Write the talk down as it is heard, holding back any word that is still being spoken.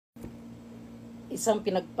Isang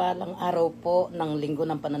pinagpalang araw po ng Linggo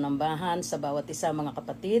ng Pananambahan sa bawat isa mga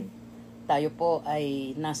kapatid. Tayo po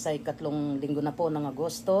ay nasa ikatlong linggo na po ng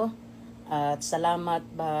Agosto. At salamat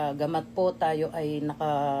bagamat po tayo ay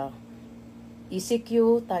naka-ECQ,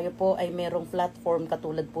 tayo po ay merong platform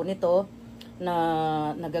katulad po nito na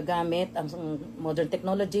nagagamit ang modern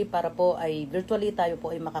technology para po ay virtually tayo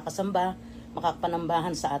po ay makakasamba,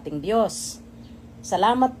 makapanambahan sa ating Diyos.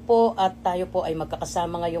 Salamat po at tayo po ay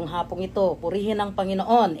magkakasama ngayong hapong ito. Purihin ang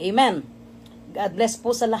Panginoon. Amen. God bless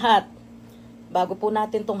po sa lahat. Bago po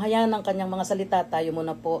natin tunghayan ang kanyang mga salita, tayo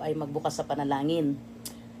muna po ay magbukas sa panalangin.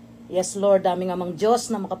 Yes Lord, aming amang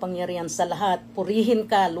Diyos na makapangyarihan sa lahat. Purihin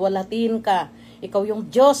ka, luwalhatiin ka. Ikaw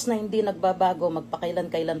yung Diyos na hindi nagbabago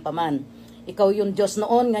magpakailan-kailan paman. Ikaw yung Diyos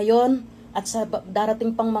noon, ngayon, at sa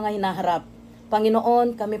darating pang mga hinaharap.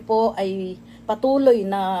 Panginoon, kami po ay patuloy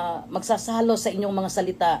na magsasalo sa inyong mga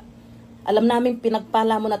salita. Alam namin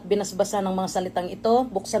pinagpala mo at binasbasa ng mga salitang ito.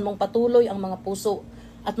 Buksan mong patuloy ang mga puso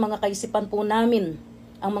at mga kaisipan po namin,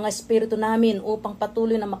 ang mga espiritu namin upang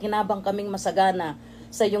patuloy na makinabang kaming masagana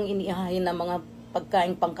sa iyong inihahin na mga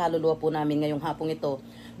pagkaing pangkaluluwa po namin ngayong hapong ito.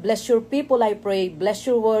 Bless your people, I pray. Bless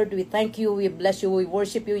your word. We thank you. We bless you. We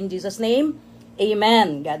worship you in Jesus' name.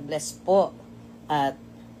 Amen. God bless po. At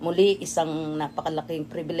muli, isang napakalaking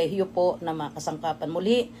pribilehyo po na makasangkapan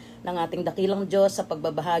muli ng ating dakilang Diyos sa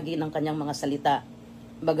pagbabahagi ng kanyang mga salita.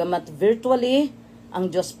 Bagamat virtually, ang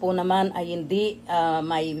Diyos po naman ay hindi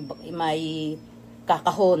may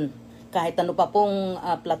kakahon. Kahit ano pa pong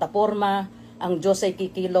plataforma, ang Diyos ay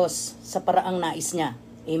kikilos sa paraang nais niya.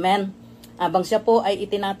 Amen. Habang siya po ay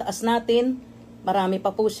itinataas natin, marami pa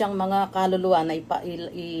po siyang mga kaluluwa na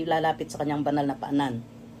ilalapit sa kanyang banal na paanan.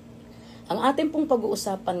 Ang ating pong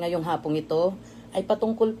pag-uusapan ngayong hapong ito ay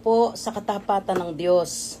patungkol po sa katapatan ng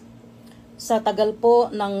Diyos. Sa tagal po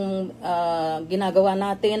ng ginagawa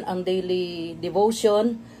natin ang daily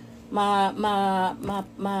devotion,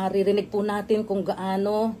 maririnig po natin kung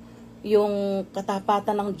gaano yung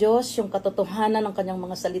katapatan ng Diyos, yung katotohanan ng kanyang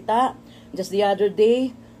mga salita. Just the other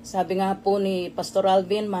day, sabi nga po ni Pastor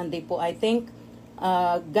Alvin, Monday po I think,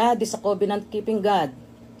 God is a covenant-keeping God.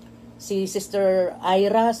 Si Sister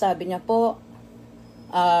Ira, sabi niya po,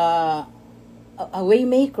 a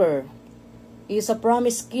waymaker, is a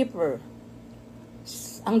promise keeper.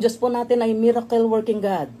 Ang Diyos po natin ay miracle working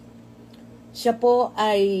God. Siya po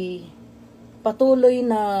ay patuloy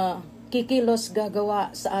na kikilos gagawa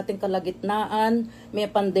sa ating kalagitnaan, may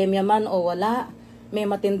pandemya man o wala, may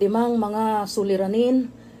matindimang mga suliranin,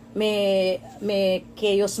 may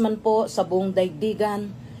chaos man po sa buong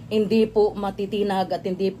daigdigan, hindi po matitinag at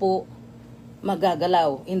hindi po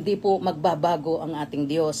magagalaw, hindi po magbabago ang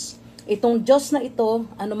ating Diyos. Itong Diyos na ito,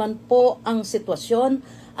 anuman po ang sitwasyon,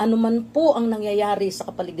 anuman po ang nangyayari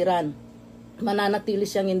sa kapaligiran, mananatili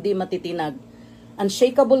siyang hindi matitinag.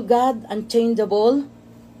 Unshakable God, unchangeable,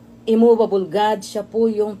 immovable God, siya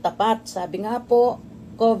po yung tapat. Sabi nga po,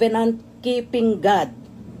 covenant-keeping God.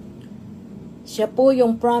 Siya po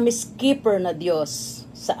yung promise keeper na Diyos.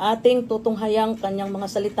 Sa ating tutunghayang kanyang mga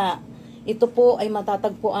salita, ito po ay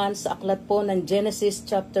matatagpuan sa aklat po ng Genesis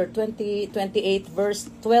chapter 28 verse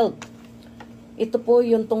 12. Ito po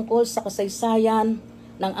yung tungkol sa kasaysayan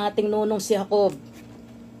ng ating nunong si Jacob.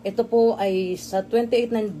 Ito po ay sa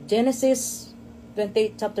 28 ng Genesis,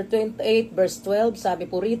 chapter 28 verse 12, sabi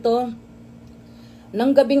po rito,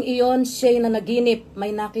 nang gabing iyon, siya'y nanaginip,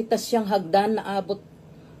 may nakita siyang hagdan na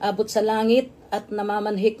abot sa langit at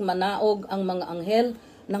namamanhik manaog ang mga anghel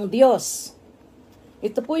ng Diyos.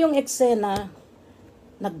 Ito po yung eksena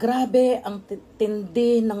na grabe ang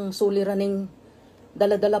tindi ng suliraning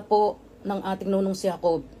daladala po ng ating nunong si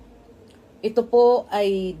Jacob. Ito po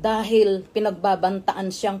ay dahil pinagbabantaan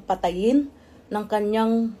siyang patayin ng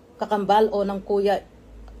kanyang kakambal o ng kuya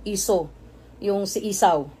Iso, yung si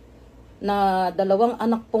Esau, na dalawang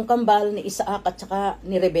anak pong kambal ni Isaac at saka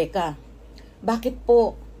ni Rebecca. Bakit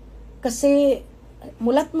po? Kasi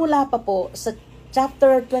mula pa po sa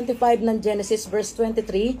chapter 25 ng Genesis verse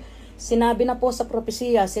 23, sinabi na po sa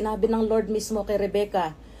propesiya, sinabi ng Lord mismo kay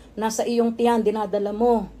Rebecca, nasa iyong tiyan dinadala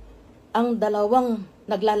mo ang dalawang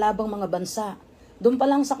naglalabang mga bansa. Doon pa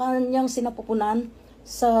lang sa kanyang sinapupunan,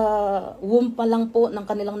 sa womb pa lang po ng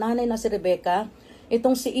kanilang nanay na si Rebecca,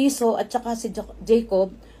 itong si Esau at saka si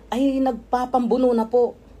Jacob ay nagpapambuno na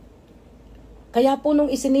po. Kaya po nung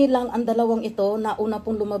isinilang ang dalawang ito, na una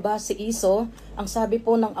pong lumabas si Esau, ang sabi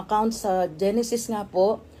po ng account sa Genesis nga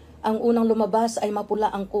po, ang unang lumabas ay mapula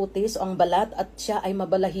ang kutis o ang balat at siya ay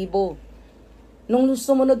mabalahibo. Nung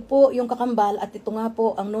sumunod po yung kakambal at ito nga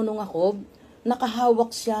po ang nunong Jacob,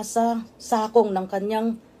 nakahawak siya sa sakong ng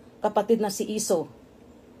kanyang kapatid na si Esau.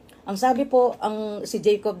 Ang sabi po, si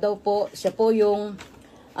Jacob daw po, siya po yung,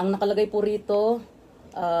 ang nakalagay po rito,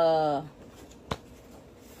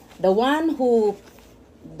 the one who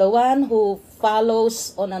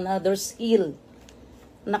follows on another's heel,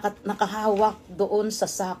 nakahawak doon sa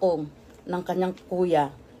sakong ng kanyang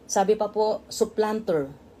kuya. Sabi pa po,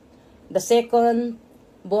 supplanter, the second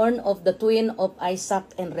born of the twin of Isaac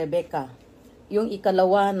and Rebekah, yung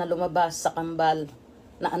ikalawa na lumabas sa kambal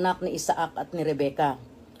na anak ni Isaac at ni Rebekah.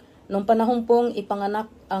 Nung panahon pong ipanganak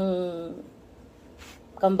ang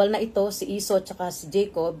kambal na ito, si Esau at si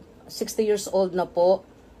Jacob, 60 years old na po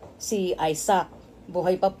si Isaac.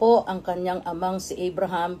 Buhay pa po ang kanyang amang si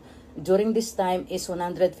Abraham. During this time is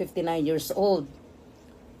 159 years old.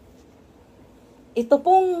 Ito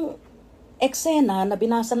pong eksena na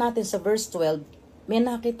binasa natin sa verse 12, may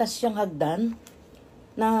nakita siyang hagdan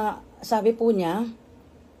na sabi po niya,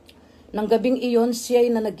 ng gabing iyon siya'y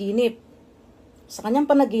nanaginip. Sa kanyang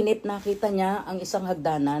panaginip, nakita niya ang isang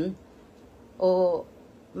hagdanan o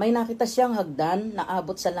may nakita siyang hagdan na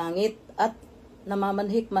abot sa langit at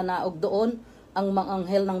namamanhik manaog doon ang mga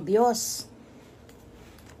anghel ng Diyos.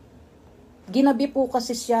 Ginabi po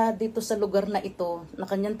kasi siya dito sa lugar na ito na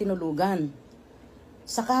kanyang tinulugan.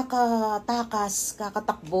 Sa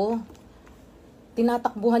kakatakbo,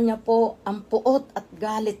 tinatakbuhan niya po ang puot at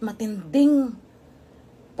galit, matinding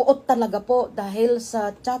puot talaga po dahil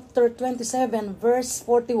sa chapter 27 verse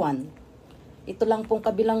 41. Ito lang pong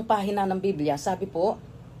kabilang pahina ng Biblia. Sabi po,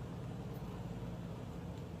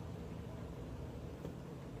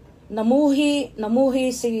 namuhi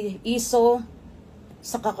si Esau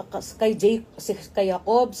kay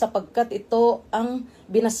Jacob sapagkat ito ang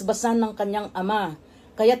binasbasan ng kanyang ama.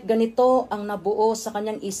 Kaya't ganito ang nabuo sa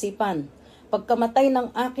kanyang isipan. Pagkamatay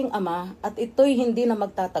ng aking ama at ito'y hindi na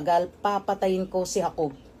magtatagal, papatayin ko si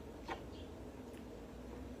Jacob.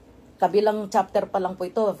 Kabilang chapter pa lang po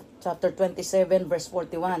ito, chapter 27 verse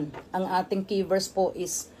 41. Ang ating key verse po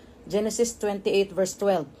is Genesis 28 verse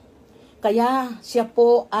 12. Kaya siya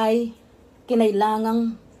po ay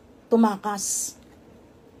kinailangang tumakas.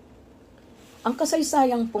 Ang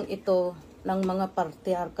kasaysayang pong ito ng mga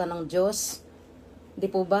patriarka ng Diyos, di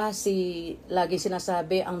po ba lagi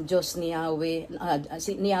sinasabi ang Diyos ni Yahweh,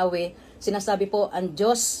 sinasabi po ang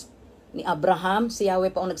Diyos ni Abraham, si Yahweh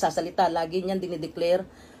po ang nagsasalita, lagi niyan dinideclare,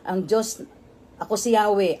 ang Diyos, ako si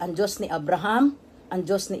Yahweh, ang Diyos ni Abraham, ang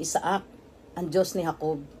Diyos ni Isaac, ang Diyos ni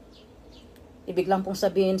Jacob. Ibig lang pong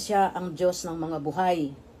sabihin siya ang Diyos ng mga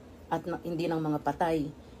buhay at hindi ng mga patay.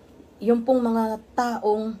 Yung pong mga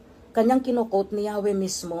taong kanyang kinukot ni Yahweh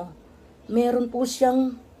mismo, meron po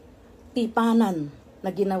siyang tipanan na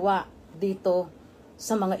ginawa dito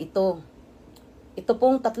sa mga ito. Ito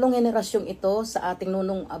pong 3 henerasyong ito sa ating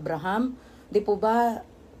nunong Abraham, di po ba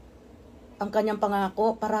ang kanyang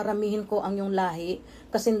pangako, pararamihin ko ang iyong lahi,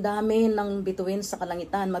 kasindami ng bituin sa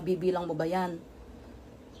kalangitan, mabibilang mo ba yan?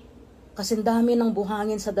 Kasindami ng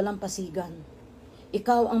buhangin sa dalampasigan.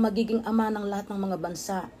 Ikaw ang magiging ama ng lahat ng mga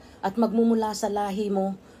bansa, at magmumula sa lahi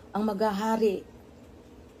mo ang maghahari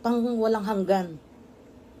pang walang hanggan.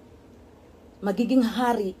 Magiging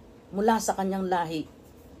hari mula sa kanyang lahi.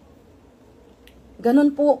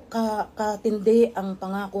 Ganon po katindi ang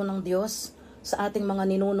pangako ng Diyos sa ating mga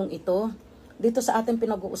ninunong ito. Dito sa ating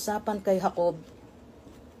pinag-uusapan kay Jacob,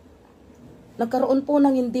 nagkaroon po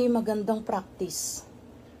ng hindi magandang practice.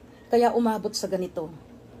 Kaya umabot sa ganito.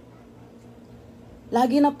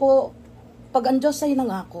 Lagi na po, pag ang Diyos ay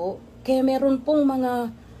nangako, kaya meron pong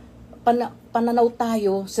mga pananaw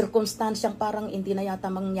tayo, sirkumstansyang parang hindi na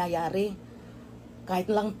yata mangyayari. Kahit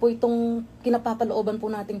lang po itong kinapapalooban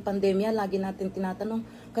po nating pandemya, lagi natin tinatanong,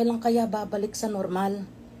 kailan kaya babalik sa normal?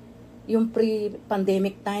 Yung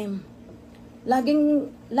pre-pandemic time.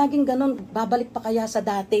 Laging ganun, babalik pa kaya sa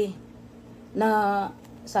dati? Na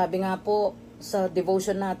sabi nga po sa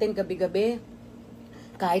devotion natin gabi-gabi,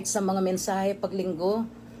 kahit sa mga mensahe paglinggo,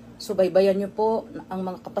 subaybayan nyo po ang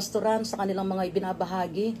mga kapastoran sa kanilang mga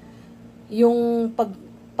ibinabahagi, yung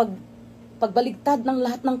pagbaligtad ng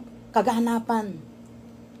lahat ng kaganapan,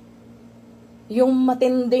 yung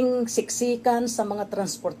matinding siksikan sa mga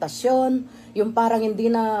transportasyon, yung parang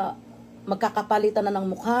hindi na magkakapalitan na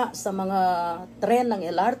ng mukha sa mga tren ng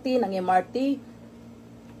LRT, ng MRT,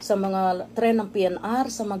 sa mga tren ng PNR,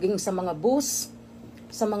 sa mga bus,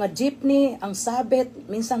 sa mga jeepney, ang sabit,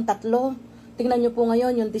 minsan 3. Tingnan nyo po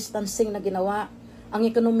ngayon yung distancing na ginawa. Ang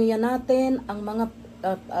ekonomiya natin, ang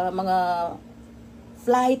mga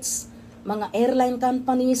flights, mga airline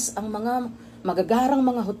companies, ang mga magagarang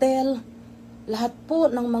mga hotel, lahat po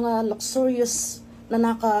ng mga luxurious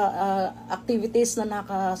na activities na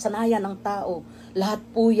nakasanayan ng tao, lahat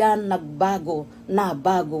po yan nabago.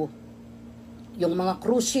 Yung mga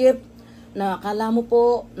cruise ship, na akala mo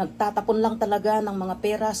po, nagtatapon lang talaga ng mga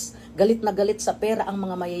peras, galit na galit sa pera ang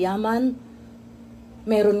mga mayayaman.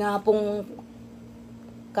 Meron nga pong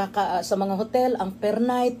sa mga hotel, ang per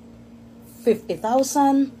night,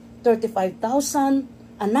 50,000, 35,000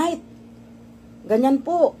 a night. Ganyan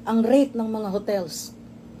po ang rate ng mga hotels.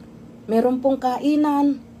 Meron pong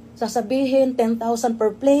kainan, sasabihin 10,000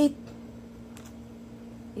 per plate.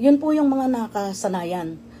 Yun po yung mga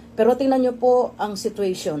nakasanayan. Pero tingnan nyo po ang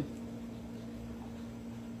situation.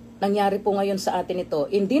 Nangyari po ngayon sa atin ito.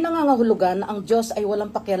 Hindi nangangahulugan na ang Diyos ay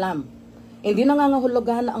walang pakialam. Hindi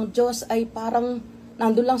nangangahulugan na ang Diyos ay parang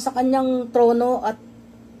nandun lang sa kanyang trono at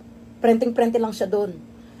prenting-prente lang siya doon.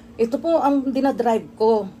 Ito po ang dinadrive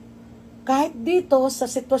ko. Kahit dito sa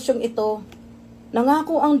sitwasyong ito,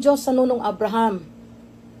 nangako ang Diyos sa nunong Abraham.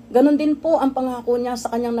 Ganon din po ang pangako niya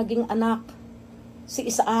sa kanyang naging anak, si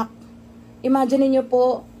Isaac. Imagine niyo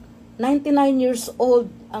po, 99 years old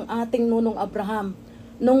ang ating nunong Abraham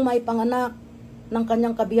nung may panganak ng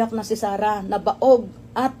kanyang kabiyak na si Sarah, na baog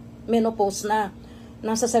at menopause na,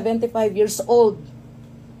 nasa 75 years old.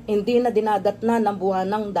 Hindi na dinadatnan ng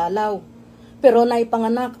buwanang dalaw. Pero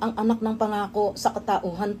naipanganak ang anak ng pangako sa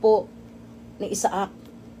katauhan po ni Isaac.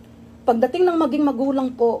 Pagdating ng maging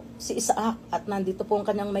magulang po si Isaac at nandito po ang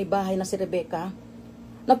kanyang may bahay na si Rebecca,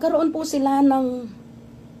 nagkaroon po sila ng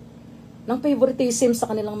favoritism sa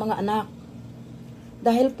kanilang mga anak.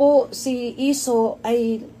 Dahil po si Iso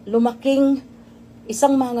ay lumaking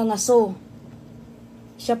isang mangangaso.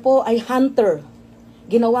 Siya po ay hunter.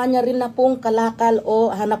 Ginawa niya rin na pong kalakal o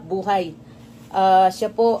hanap buhay. Siya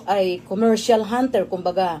po ay commercial hunter,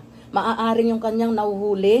 kumbaga. Maaaring yung kanyang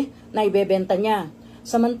nahuhuli na ibebenta niya.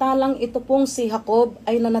 Samantalang ito pong si Jacob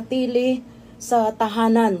ay nanatili sa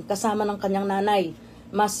tahanan kasama ng kanyang nanay.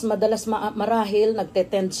 Mas madalas marahil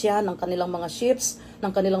nagtetend siya ng kanilang mga sheeps,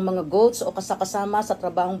 ng kanilang mga goats o kasakasama sa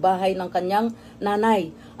trabahong bahay ng kanyang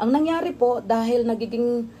nanay. Ang nangyari po dahil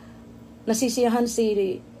nagiging nasisiyahan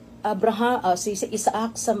si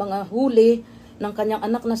Isaac sa mga huli ng kanyang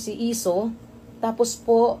anak na si Iso, tapos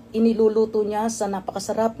po iniluluto niya sa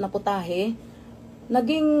napakasarap na putahe,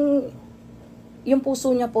 naging yung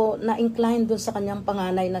puso niya po na-incline dun sa kanyang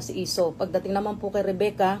panganay na si Iso. Pagdating naman po kay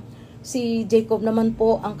Rebecca, si Jacob naman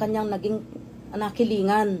po ang kanyang naging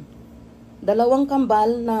nakilingan. Dalawang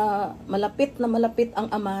kambal na malapit ang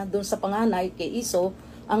ama dun sa panganay kay Iso.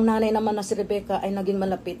 Ang nanay naman na si Rebecca ay naging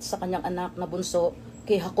malapit sa kanyang anak na bunso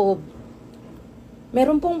kay Jacob.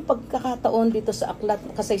 Meron pong pagkakataon dito sa aklat,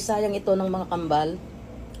 kasaysayang ito ng mga kambal.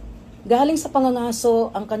 Galing sa pangangaso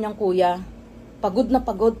ang kanyang kuya, pagod na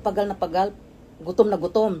pagod, pagal na pagal, gutom na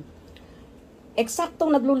gutom.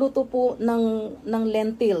 Eksaktong nagluluto po ng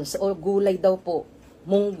lentils o gulay daw po,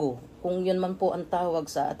 munggo, kung yun man po ang tawag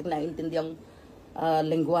sa ating naintindiyang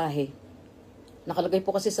lengguwahe. Nakalagay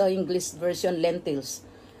po kasi sa English version lentils.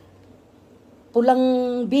 Pulang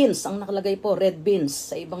beans ang nakalagay po, red beans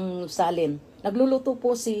sa ibang salin. Nagluluto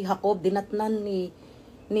po si Jacob, dinatnan ni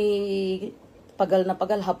pagal na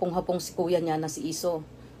pagal, hapong-hapong si kuya niya na si Iso.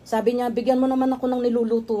 Sabi niya, bigyan mo naman ako ng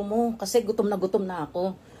niluluto mo kasi gutom na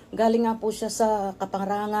ako. Galing nga po siya sa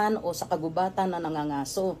kapangarangan o sa kagubatan na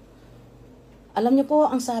nangangaso. Alam niyo po,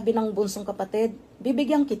 ang sabi ng bunsong kapatid,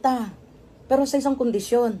 bibigyan kita, pero sa isang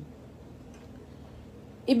kondisyon.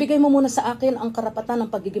 Ibigay mo muna sa akin ang karapatan ng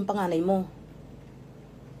pagiging panganay mo.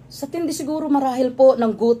 Sa tindi siguro marahil po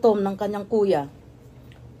ng gutom ng kanyang kuya,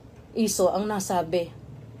 Iso ang nasabi,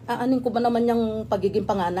 aanin ko ba naman yung pagiging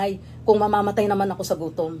panganay kung mamamatay naman ako sa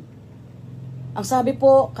gutom? Ang sabi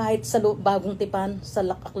po, kahit sa bagong tipan, sa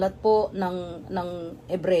aklat po ng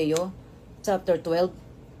Hebreo, chapter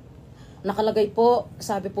 12, nakalagay po,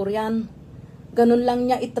 sabi po riyan, ganun lang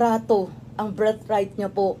niya itrato ang birthright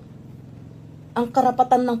niya po, ang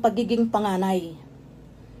karapatan ng pagiging panganay.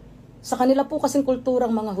 Sa kanila po kasing kulturang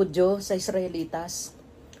mga Hudyo, sa Israelitas,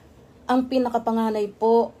 ang pinakapanganay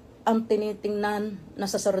po ang tinitingnan na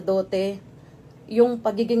saserdote, yung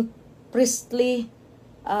pagiging priestly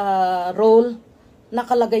role,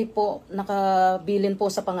 nakalagay po, nakabilin po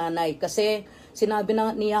sa panganay. Kasi sinabi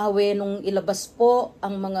na ni Yahweh nung ilabas po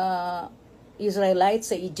ang mga Israelites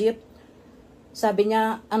sa Egypt, sabi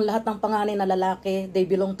niya, ang lahat ng panganay na lalaki, they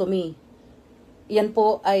belong to me. Yan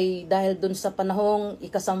po ay dahil dun sa panahong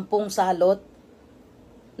ikasampung salot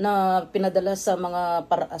na pinadala sa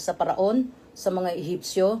mga sa paraon, sa mga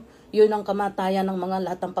Ehipsyo, yun ang kamatayan ng mga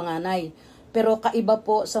lahat ng panganay. Pero kaiba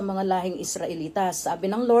po sa mga lahing Israelitas.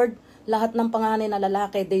 Sabi ng Lord, lahat ng panganay na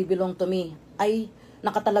lalaki, they belong to me, ay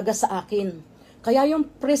nakatalaga sa akin. Kaya yung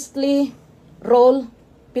priestly role,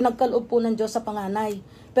 pinagkaloob po ng Diyos sa panganay.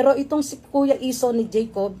 Pero itong si Kuya Iso ni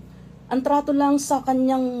Jacob, ang trato lang sa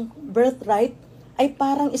kanyang birthright, ay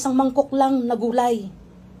parang isang mangkok lang na gulay.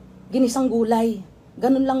 Ginisang gulay.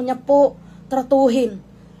 Ganun lang niya po tratuhin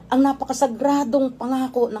ang napakasagradong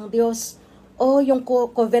pangako ng Diyos o yung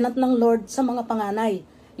covenant ng Lord sa mga panganay.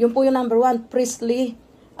 Yun po yung number 1, priestly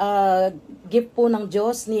gift po ng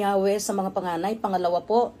Diyos ni Yahweh sa mga panganay. Pangalawa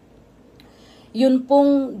po, yun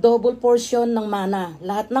pong double portion ng mana.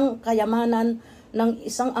 Lahat ng kayamanan ng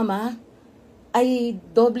isang ama ay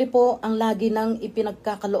doble po ang lagi ng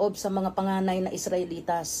ipinagkakaloob sa mga panganay na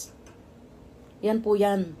Israelitas. Yan po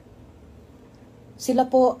yan. Sila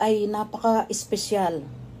po ay napaka-espesyal.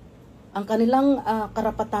 Ang kanilang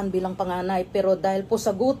karapatan bilang panganay, pero dahil po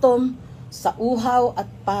sa gutom, sa uhaw at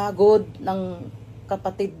pagod ng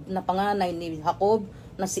kapatid na panganay ni Jacob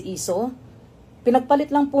na si Iso, pinagpalit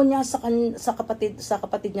lang po niya sa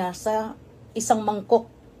kapatid niya sa isang mangkok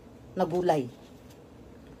na gulay.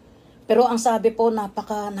 Pero ang sabi po,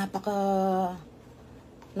 napaka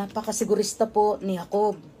sigurista po ni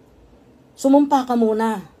Jacob. Sumumpa ka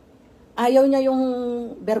muna. Ayaw niya yung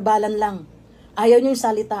berbalan lang. Ayaw niya yung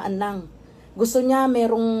salitaan lang. Gusto niya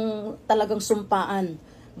merong talagang sumpaan.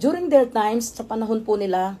 During their times, sa panahon po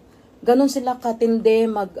nila, ganun sila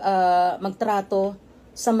katindi magtrato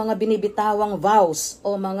sa mga binibitawang vows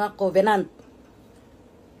o mga covenant.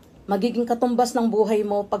 Magiging katumbas ng buhay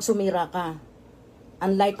mo pag sumira ka.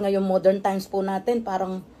 Unlike ngayong modern times po natin,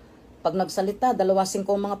 parang pag nagsalita, 25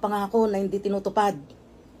 mga pangako na hindi tinutupad.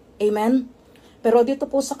 Amen? Pero dito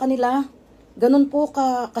po sa kanila, ganun po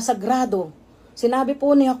kasagrado. Sinabi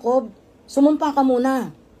po ni Jacob, sumumpa ka muna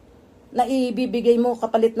na ibibigay mo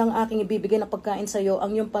kapalit ng aking ibibigay na pagkain sa iyo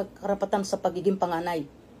ang iyong pagkarapatan sa pagiging panganay.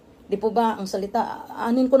 Di po ba ang salita,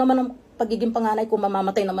 anin ko naman ang pagiging panganay kung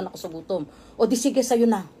mamamatay naman ako sa gutom. O di sige sa'yo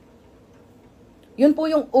na. Yun po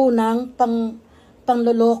yung unang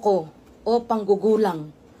pangloloko o panggugulang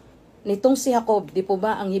nitong si Jacob. Di po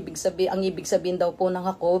ba ang ibig sabihin daw po ng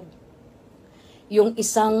Jacob, yung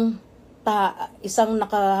isang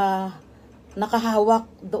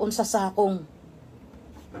nakahawak doon sa sakong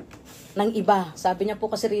ng iba. Sabi niya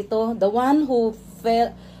po kasi rito, the one who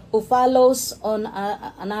follows on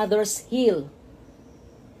another's heel.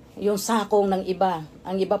 Yung sakong ng iba.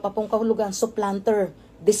 Ang iba pa pong kahulugan, supplanter,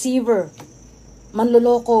 deceiver,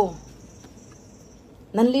 manloloko,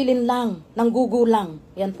 nanlilinlang, nanggugulang.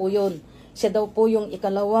 Yan po yun. Siya daw po yung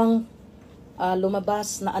ikalawang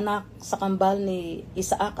lumabas na anak sa kambal ni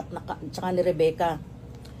Isaac at saka ni Rebecca.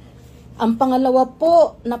 Ang pangalawa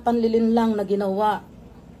po na panlilinlang na ginawa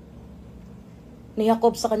ni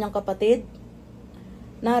Jacob sa kanyang kapatid,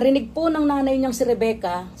 narinig po ng nanay niyang si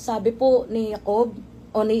Rebecca, sabi po ni Jacob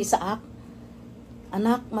o ni Isaac,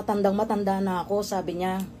 anak, matandang-matanda na ako, sabi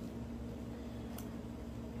niya.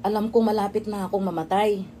 Alam ko malapit na akong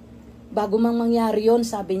mamatay. Bago mang mangyari yon,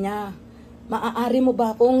 sabi niya, maaari mo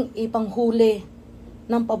ba akong ipanghuli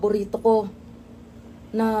ng paborito ko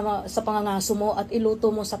na sa pangangaso mo at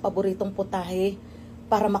iluto mo sa paboritong putahe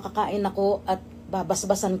para makakain ako at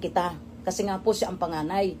babasbasan kita. Kasi nga po siya ang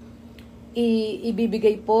panganay.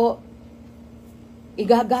 Ibibigay po,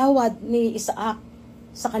 igagawad ni Isaac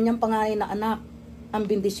sa kanyang panganay na anak ang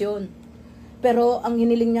bendisyon. Pero ang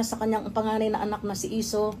hiniling niya sa kanyang panganay na anak na si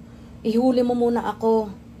Iso, ihuli mo muna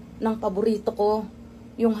ako ng paborito ko,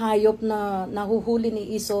 yung hayop na nahuhuli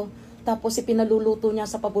ni Iso, tapos ipinaluluto niya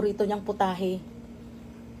sa paborito niyang putahe.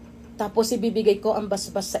 Tapos ibibigay ko ang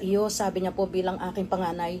basbas sa iyo, sabi niya po bilang aking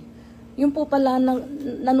panganay. Yung po pala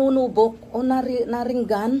nanunubok o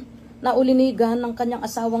naringgan, naulinigan ng kanyang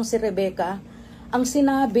asawang si Rebecca, ang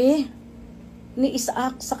sinabi ni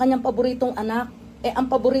Isaac sa kanyang paboritong anak, ang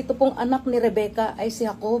paborito pong anak ni Rebecca ay si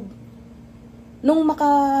Jacob. Nung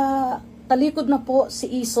makatalikod na po si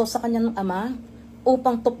Iso sa kanyang ama,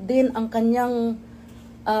 upang tupdin ang kanyang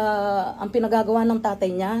ang pinagagawa ng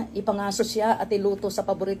tatay niya, ipangaso siya at iluto sa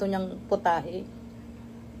paborito niyang putahe.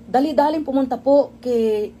 Dali-daling pumunta po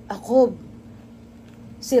kay Jacob.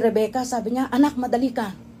 Si Rebecca, sabi niya, anak, madali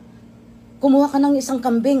ka. Kumuha ka ng isang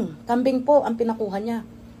kambing. Kambing po ang pinakuha niya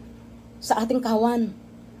sa ating kawan.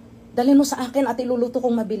 Dalhin mo sa akin at iluluto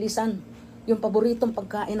kong mabilisan yung paboritong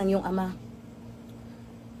pagkain ng iyong ama.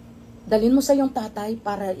 Dalhin mo sa iyong tatay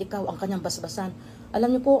para ikaw ang kanyang basbasan.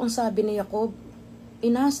 Alam niyo po ang sabi ni Jacob,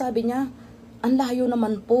 ina, sabi niya, ang layo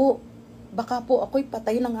naman po. Baka po ako'y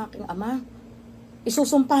patay ng aking ama.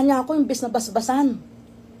 Isusumpa niya ako imbis na basbasan.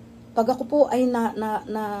 Pag ako po ay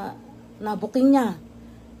nabuking niya.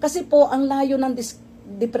 Kasi po ang layo ng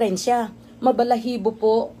diferensya. Mabalahibo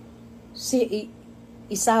po si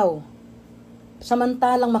Esau.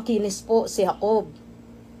 Samantalang makinis po si Jacob.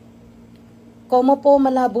 Como po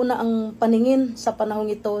malabo na ang paningin sa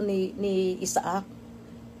panahong ito ni Isaac.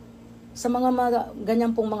 Sa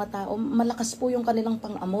ganyan pong mga tao, malakas po yung kanilang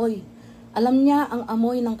pang-amoy. Alam niya ang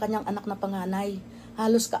amoy ng kanyang anak na panganay.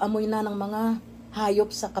 Halos kaamoy na ng mga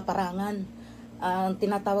hayop sa kaparangan. Ang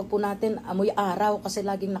tinatawag po natin, amoy araw kasi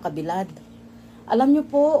laging nakabilad. Alam niyo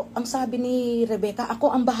po, ang sabi ni Rebecca,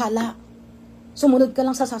 ako ang bahala. Sumunod ka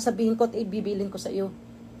lang sa sasabihin ko at ibibilin ko sa iyo.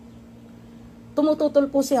 Tumututol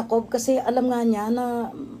po si Jacob kasi alam nga niya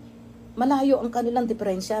na malayo ang kanilang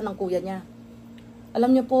diferensya ng kuya niya.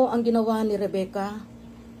 Alam niyo po ang ginawa ni Rebecca,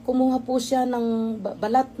 kumuha po siya ng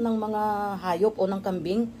balat ng mga hayop o ng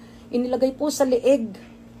kambing, inilagay po sa leeg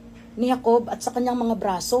ni Jacob at sa kanyang mga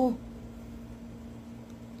braso.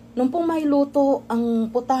 Nung pong mailuto ang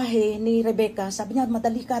putahe ni Rebecca, sabi niya,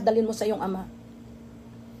 madali ka, dalhin mo sa iyong ama.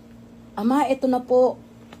 Ama, ito na po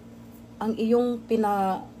ang iyong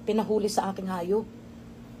pinahuli sa aking hayop.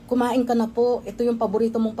 Kumain ka na po, ito yung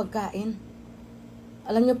paborito mong pagkain.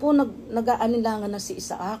 Alam niyo po, nag-aalinlangan na si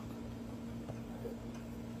Isaac.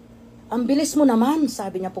 Ang bilis mo naman,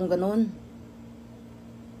 sabi niya pong ganun.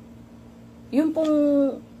 Yun pong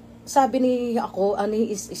sabi ni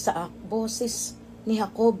Isaac, boses ni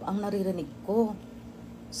Jacob ang naririnig ko.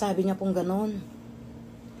 Sabi niya pong ganun.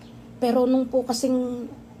 Pero nung po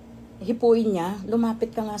kasing hipuin niya,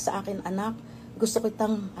 lumapit ka nga sa akin anak, gusto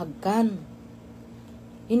kitang hagkan.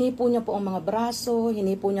 Hinipo niya po ang mga braso,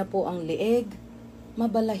 hinipo niya po ang leeg,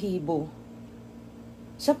 mabalahibo.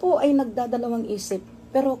 Siya po ay nagdadalawang isip,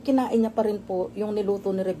 pero kinain niya pa rin po yung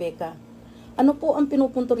niluto ni Rebecca. Ano po ang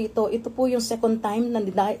pinupunto rito? Ito po yung second time na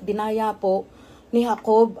dinaya po ni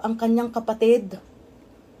Jacob ang kanyang kapatid.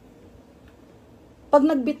 Pag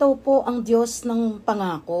nagbitaw po ang Diyos ng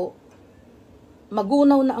pangako,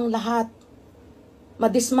 magunaw na ang lahat,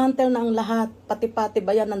 madismantle na ang lahat, pati-pati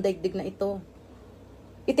bayan ng daigdig na ito.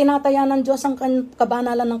 Itinataya ng Diyos ang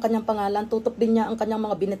kabanalan ng kanyang pangalan, tutok din niya ang kanyang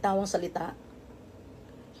mga binitawang salita.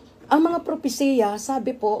 Ang mga propesiya,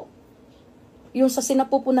 sabi po, yung sa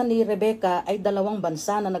sinapupunan ni Rebecca ay 2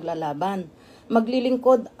 bansa na naglalaban.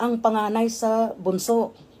 Maglilingkod ang panganay sa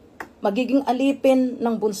bunso. Magiging alipin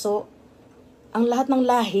ng bunso ang lahat ng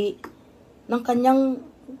lahi ng kanyang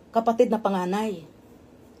kapatid na panganay.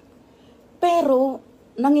 Pero,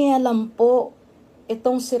 nangialam po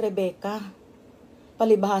itong si Rebecca.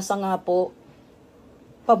 Palibhasa nga po,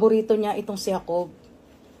 paborito niya itong si Jacob.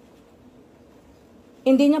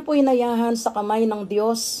 Hindi niya po inayahan sa kamay ng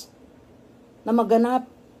Diyos na maganap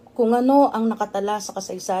kung ano ang nakatala sa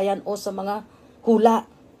kasaysayan o sa mga hula.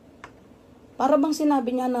 Para bang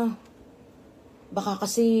sinabi niya na baka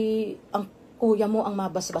kasi ang kuya mo ang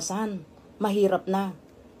mabasbasan, mahirap na.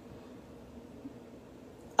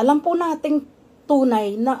 Alam po nating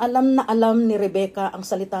tunay na alam ni Rebecca ang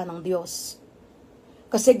salita ng Diyos.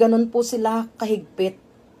 Kasi ganun po sila kahigpit.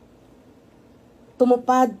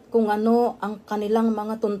 Tumupad kung ano ang kanilang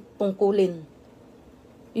mga tungkulin.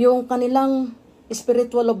 Yung kanilang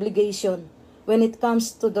spiritual obligation when it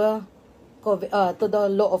comes to the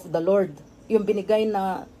law of the Lord. Yung binigay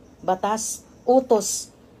na batas,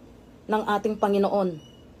 utos ng ating Panginoon.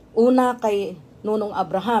 Una kay Nunong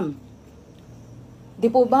Abraham.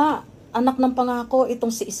 Di po ba anak ng pangako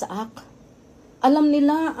itong si Isaac? Alam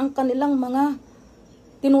nila ang kanilang mga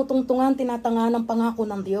tinutungtungan, tinatanga ng pangako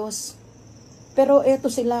ng Diyos. Pero eto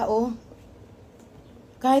sila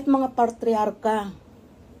kahit mga patriarka,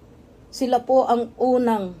 sila po ang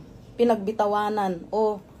unang pinagbitawan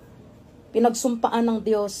o pinagsumpaan ng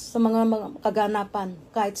Diyos sa mga kaganapan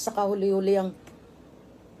kahit sa kahuli-huli ang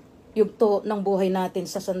yugto ng buhay natin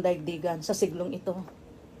sa sandaigdigan sa siglong ito.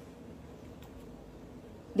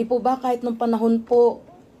 Di po ba kahit nung panahon po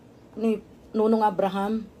ni Nunong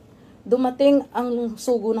Abraham, dumating ang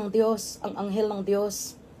sugo ng Diyos, ang anghel ng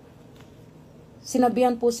Diyos.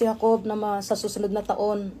 Sinabihan po si Jacob na sa susunod na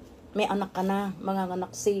taon, may anak ka na,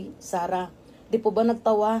 manganganak si Sarah. Di po ba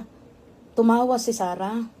nagtawa? Tumawa si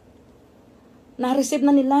Sarah. Na-receive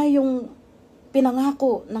na nila yung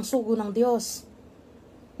pinangako ng sugo ng Diyos.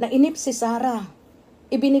 Nainip si Sarah.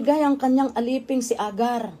 Ibinigay ang kanyang aliping si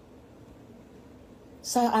Agar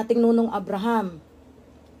sa ating Nunong Abraham.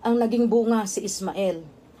 Ang naging bunga si Ismael.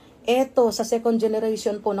 Eto sa second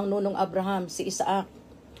generation po ng Nunong Abraham, si Isaac.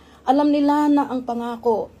 Alam nila na ang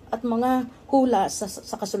pangako at mga hula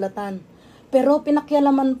sa kasulatan. Pero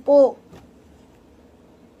pinakialaman po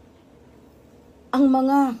ang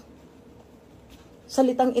mga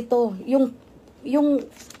salitang ito, yung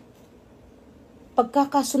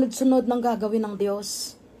pagkakasunod-sunod ng gagawin ng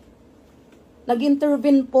Diyos.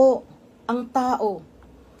 Nag-intervene po ang tao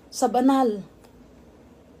sa banal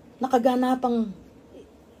na kaganapang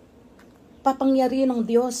papangyari ng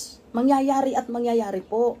Diyos. Mangyayari at mangyayari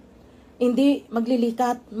po. Hindi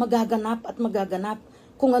maglilikat, magaganap at magaganap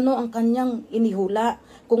kung ano ang kanyang inihula,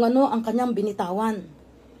 kung ano ang kanyang binitawan.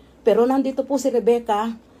 Pero nandito po si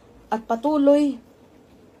Rebecca at patuloy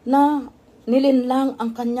na nilinlang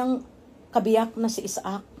ang kanyang kabiyak na si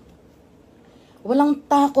Isaac. Walang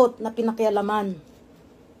takot na pinakialaman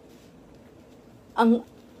ang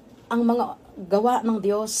mga gawa ng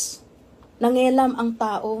Diyos. Nangelam ang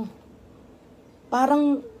tao.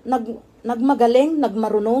 Parang nagmagaling,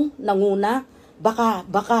 nagmarunong, nanguna, baka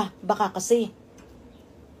kasi.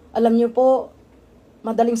 Alam niyo po,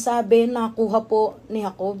 madaling sabi, nakuha po ni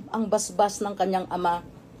Jacob ang basbas ng kanyang ama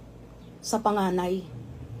sa panganay.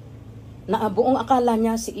 Na buong akala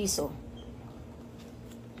niya si Esau.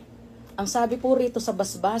 Ang sabi po rito sa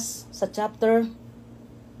basbas, sa chapter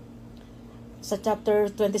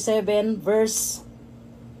 27 verse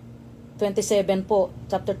 27 po.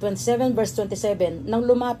 Chapter 27 verse 27. Nang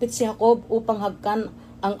lumapit si Jacob upang hagkan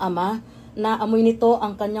ang ama, na amoy nito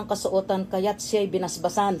ang kanyang kasuotan, kaya't siya'y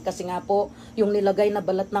binasbasan. Kasi nga po, yung nilagay na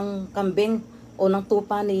balat ng kambing o ng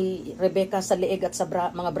tupa ni Rebecca sa leeg at sa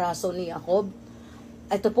mga braso ni Jacob.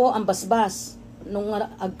 Ito po ang basbas. Nung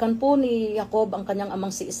agkan po ni Jacob ang kanyang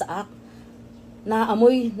amang si Isaac, na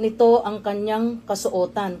amoy nito ang kanyang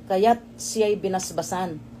kasuotan, kaya't siya'y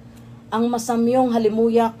binasbasan. Ang masamyong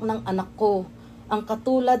halimuyak ng anak ko, ang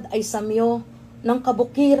katulad ay samyo ng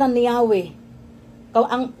kabukiran ni Yahweh.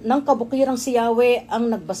 Ng kabukirang si Yahweh ang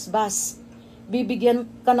nagbasbas. Bigyan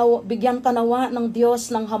kanawa ng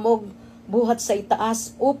Diyos ng hamog buhat sa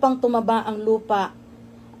itaas upang tumaba ang lupa.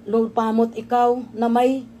 Lupamo't ikaw na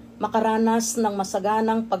may makaranas ng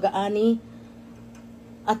masaganang pag-aani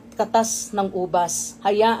at katas ng ubas.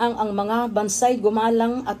 Hayaang ang mga bansay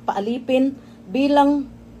gumalang at paalipin bilang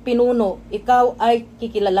pinuno, ikaw ay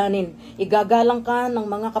kikilalanin. Igagalang ka ng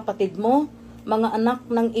mga kapatid mo, mga anak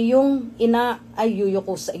ng iyong ina ay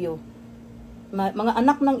yuyuko sa iyo. Mga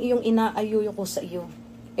anak ng iyong ina ay yuyuko sa iyo.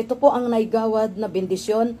 Ito po ang naigawad na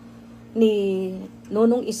bendisyon ni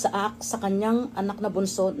Nunong Isaac sa kanyang anak na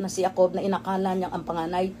bunso na si Jacob, na inakala niyang ang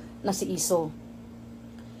panganay na si Esau.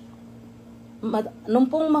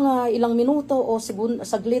 Nung pong mga ilang minuto o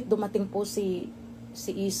saglit, dumating po si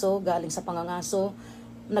Esau galing sa pangangaso.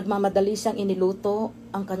 Nagmamadali siyang iniluto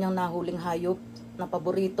ang kanyang nahuling hayop na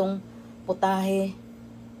paboritong putahe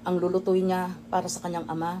ang lulutuin niya para sa kanyang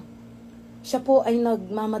ama. Siya po ay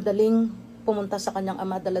nagmamadaling pumunta sa kanyang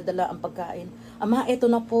ama, dala-dala ang pagkain. Ama, ito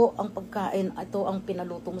na po ang pagkain, ito ang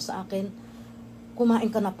pinaluto mo sa akin.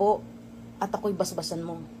 Kumain ka na po at ako'y basbasan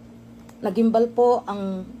mo. Nagimbal po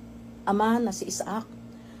ang ama na si Isaac.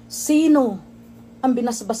 Sino ang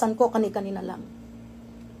binasbasan ko? Kani-kanina lang.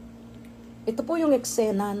 Ito po yung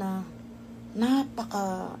eksena na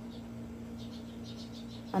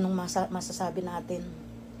anong masasabi natin?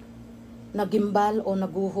 Nagimbal o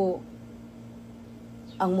naguho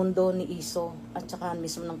ang mundo ni Esau at saka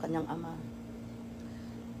mismo ng kanyang ama.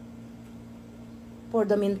 For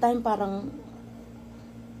the meantime, parang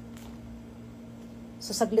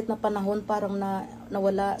sa saglit na panahon, parang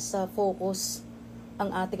nawala sa focus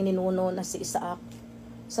ang ating ninuno na si Isaac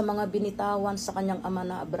sa mga binitawan sa kanyang ama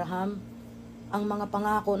na Abraham. Ang mga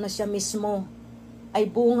pangako na siya mismo ay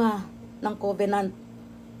bunga ng covenant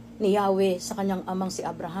ni Yahweh sa kanyang amang si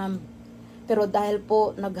Abraham. Pero dahil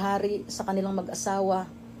po naghari sa kanilang mag-asawa,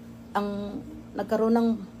 ang nagkaroon ng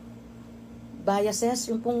biases,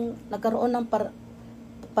 yung pong nagkaroon ng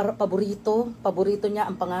paborito niya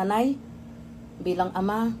ang panganay bilang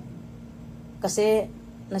ama, kasi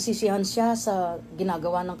nasisihan siya sa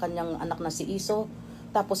ginagawa ng kanyang anak na si Esau.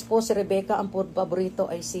 Tapos po si Rebecca, ang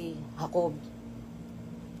paborito ay si Jacob.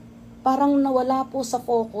 Parang nawala po sa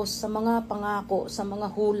focus sa mga pangako, sa mga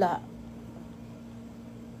hula,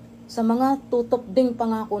 sa mga tutok ding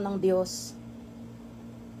pangako ng Diyos.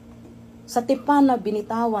 Sa tipan na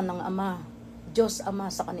binitawan ng Ama, Diyos Ama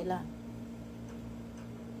sa kanila.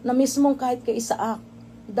 Na mismong kahit kay Isaac,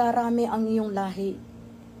 darami ang iyong lahi.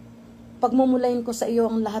 Pagmumulayin ko sa iyo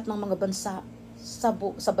ang lahat ng mga bansa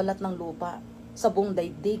sa balat ng lupa, sa buong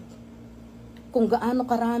daigdig. Kung gaano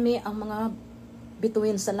karami ang mga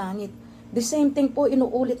bituin sa langit. The same thing po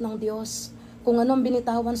inuulit ng Diyos. Kung anong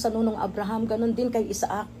binitawan sa nunong Abraham, ganun din kay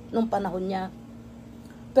Isaac nung panahon niya.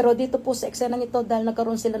 Pero dito po sa eksenang ito, dahil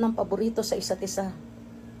nagkaroon sila ng paborito sa isa't isa,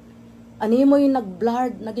 animoy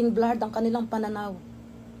naging blurred ang kanilang pananaw.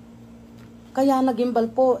 Kaya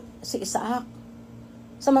nagimbal po si Isaac.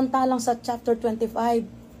 Samantalang sa chapter 25,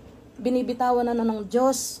 binibitawan na ng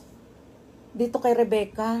Diyos dito kay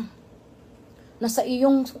Rebecca na sa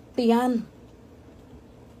iyong tiyan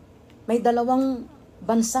may dalawang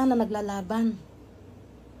bansa na naglalaban.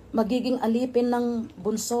 Magiging alipin ng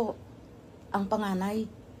bunso ang panganay.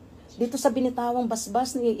 Dito sa binitawang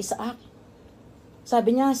basbas ni Isaac,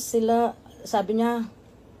 Sabi niya,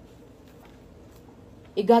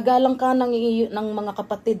 igagalang ka ng mga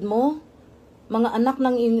kapatid mo, mga anak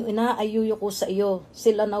ng iyong ina ay yuyuko sa iyo.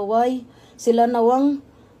 Sila nawang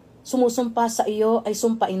sumusumpa sa iyo ay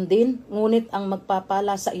sumpain din, ngunit ang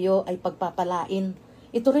magpapala sa iyo ay pagpapalain.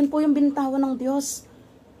 Ito rin po yung binitawan ng Diyos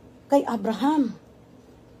kay Abraham.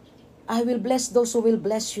 I will bless those who will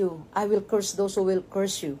bless you. I will curse those who will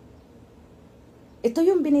curse you. Ito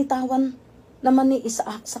yung binitawan naman ni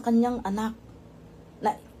Isaac sa kanyang anak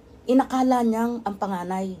na inakala niyang ang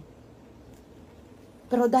panganay.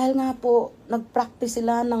 Pero dahil nga po, nag-practice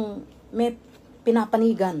sila ng may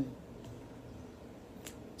pinapanigan,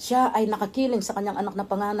 siya ay nakakiling sa kanyang anak na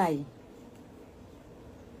panganay.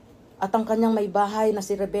 At ang kanyang may bahay na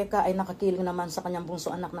si Rebecca ay nakakiling naman sa kanyang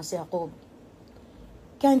bunso anak na si Jacob.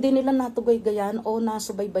 Kaya hindi nila natugay-gayan o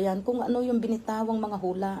nasubaybayan kung ano yung binitawang mga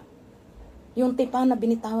hula. Yung tipa na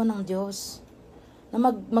binitawan ng Diyos,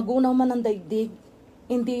 na magunaw man ang daigdig,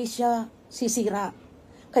 hindi siya sisira.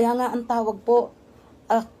 Kaya nga ang tawag po,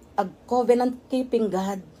 a covenant-keeping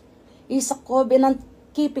God is a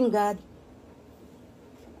covenant-keeping God,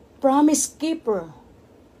 promise keeper.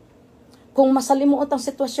 Kung masalimuot ang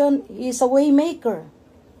sitwasyon, he is a way maker.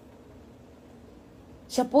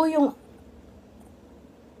 Siya po yung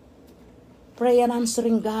prayer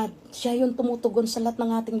answering God. Siya yung tumutugon sa lahat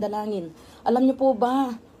ng ating dalangin. Alam niyo po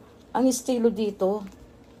ba, ang estilo dito,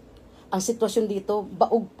 ang sitwasyon dito,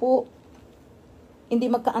 baog po.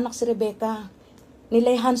 Hindi magkaanak si Rebecca.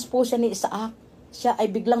 Nilehans po siya ni Isaac. Siya ay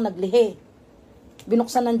biglang naglihi.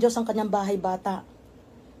 Binuksan ng Diyos ang kanyang bahay bata.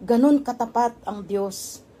 Ganun katapat ang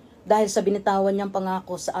Diyos dahil sa binitawan niyang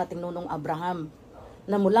pangako sa ating nunong Abraham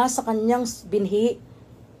na mula sa kanyang binhi,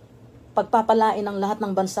 pagpapalain ang lahat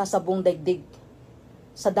ng bansa sa buong daigdig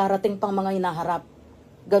sa darating pang mga hinaharap.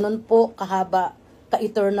 Ganun po kahaba,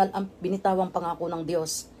 ka-eternal ang binitawang pangako ng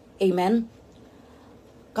Diyos. Amen?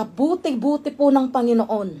 Kabuti-buti po ng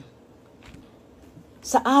Panginoon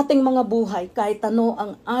sa ating mga buhay kahit ano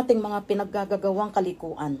ang ating mga pinaggagawang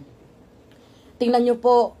kalikuan. Tingnan niyo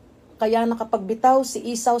po, kaya nakapagbitaw si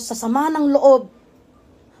Esau sa sama ng loob.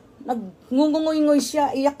 Nagngungungoy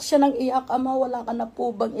siya, iyak siya ng iyak, Ama, wala ka na po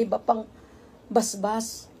bang iba pang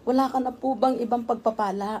basbas? Wala ka na po bang ibang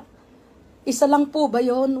pagpapala? Isa lang po ba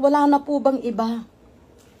yon? Wala na po bang iba?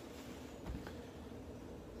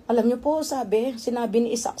 Alam niyo po, sinabi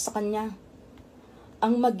ni Isaac sa kanya,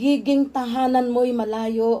 ang magiging tahanan mo'y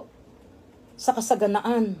malayo sa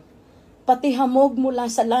kasaganaan. Pati hamog mula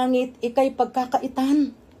sa langit, ika'y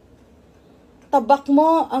pagkakaitan. Tabak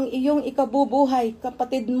mo ang iyong ikabubuhay,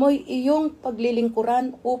 kapatid mo'y iyong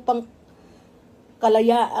paglilingkuran upang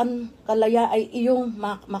kalaya ay iyong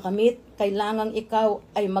makamit, kailangang ikaw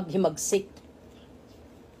ay maghimagsik.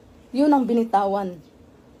 Yun ang binitawan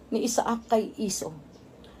ni Isaac kay Esau.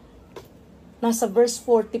 Nasa verse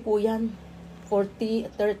 40 po yan.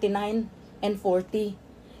 40, 39, and 40.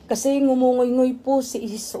 Kasi ngumungoy-ngoy po si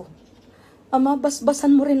Esau. Ama,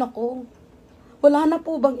 basbasan mo rin ako. Wala na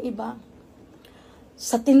po bang iba?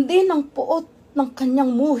 Sa tindi ng puot ng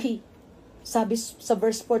kanyang muhi, sabi sa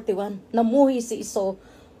verse 41, namuhi si Esau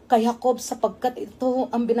kay Jacob sapagkat ito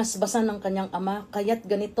ang binasbasan ng kanyang ama, kaya't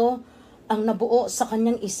ganito ang nabuo sa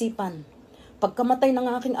kanyang isipan. Pagkamatay ng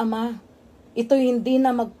aking ama, ito'y hindi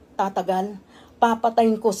na magtatagal,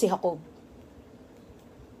 papatayin ko si Jacob.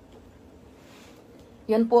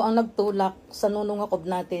 Yan po ang nagtulak sa nunong Jacob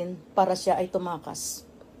natin para siya ay tumakas.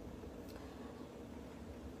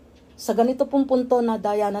 Sa ganito pong punto na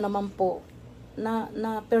daya na naman po, na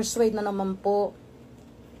persuade na naman po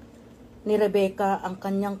ni Rebecca ang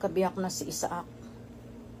kanyang kabiyak na si Isaac.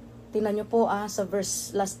 Tingnan niyo po sa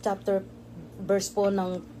last chapter, verse po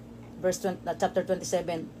ng chapter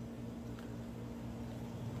 27.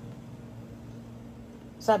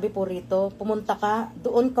 Sabi po rito, pumunta ka,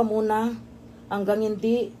 doon ka muna, hanggang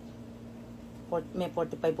hindi, may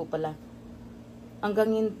 45 po pala,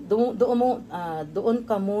 doon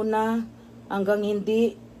ka muna hanggang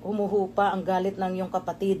hindi humuhupa ang galit ng iyong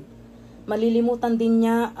kapatid. Malilimutan din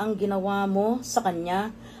niya ang ginawa mo sa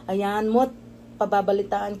kanya. Hayaan mo't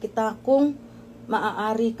pababalitaan kita kung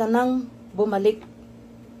maaari ka nang bumalik.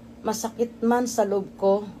 Masakit man sa loob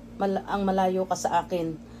ko ang malayo ka sa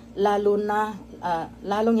akin.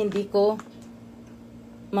 Lalong hindi ko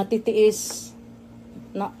matitiis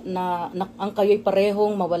na ang kayo'y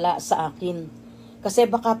parehong mawala sa akin. Kasi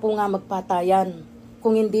baka po nga magpatayan.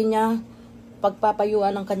 Kung hindi niya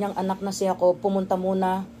pagpapayuan ng kanyang anak na si Jacob, pumunta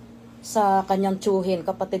muna sa kanyang tiyuhin,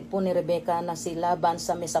 kapatid po ni Rebecca na si Laban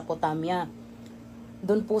sa Mesopotamia.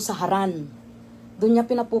 Doon po sa Haran. Doon niya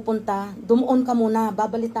pinapupunta, dumuon ka muna,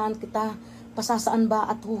 babalitaan kita Pasasaan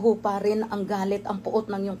ba at huhupa rin ang galit, ang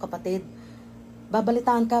puot ng iyong kapatid?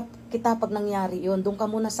 Babalitaan kita pag nangyari yon. Doon ka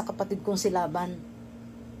muna sa kapatid kong si Laban.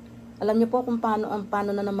 Alam niyo po kung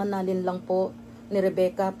paano na naman nalin lang po ni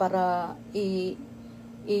Rebecca para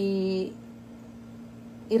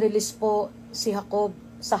i-release po si Jacob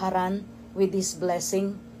sa Haran with his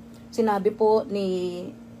blessing. Sinabi po ni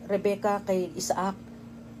Rebecca kay Isaac,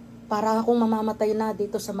 para akong mamamatay na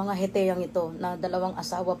dito sa mga Heteyang ito, na dalawang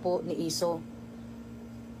asawa po ni Iso.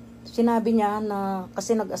 Sinabi niya na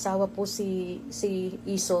kasi nag-asawa po si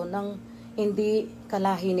Iso ng hindi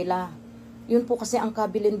kalahi nila. Yun po kasi ang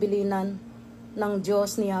kabilin-bilinan ng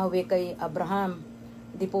Diyos ni Yahweh kay Abraham.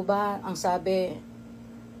 Di po ba ang sabi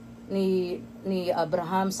ni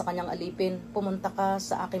Abraham sa kanyang alipin, pumunta ka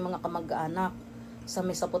sa aking mga kamag-anak sa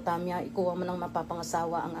Mesopotamia, ikuha mo ng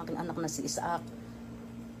mapapangasawa ang aking anak na si Isaac.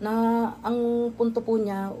 Na ang punto po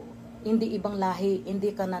niya, hindi ibang lahi, hindi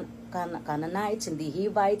Canaanites, hindi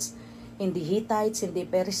Hivites, hindi Hittites, hindi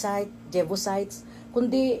Perizzites, Jebusites,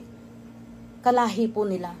 kundi kalahi po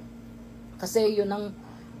nila. Kasi yun ang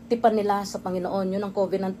tipan nila sa Panginoon, yun ang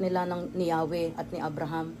covenant nila ni Yahweh at ni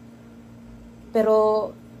Abraham. Pero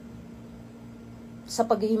sa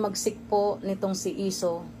paghihimagsik po nitong si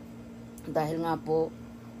Iso, dahil nga po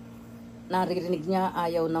naririnig niya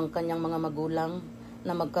ayaw ng kanyang mga magulang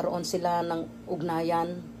na magkaroon sila ng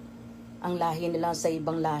ugnayan ang lahi nila sa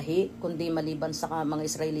ibang lahi, kundi maliban sa mga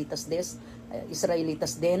Israelitas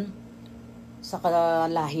din sa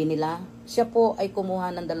lahi nila. Siya po ay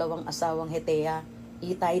kumuha ng dalawang asawang Hetea,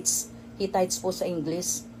 Hittites po sa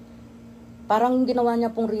English. Parang ginawa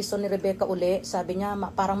niya pong reason ni Rebecca uli, sabi niya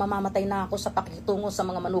parang mamamatay na ako sa pakikitungo sa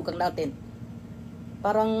mga manugang natin.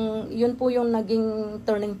 Parang yun po yung naging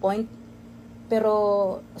turning point.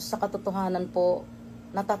 Pero sa katotohanan po,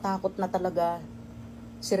 natatakot na talaga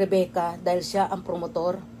si Rebecca dahil siya ang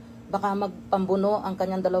promotor. Baka magpambuno ang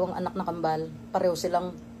kanyang dalawang anak na kambal, pareho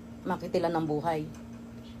silang makitilan ng buhay.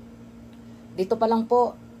 Dito pa lang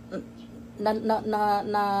po,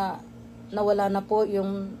 nawala na po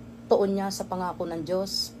yung tuon niya sa pangako ng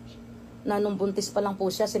Diyos. Na nung buntis pa lang po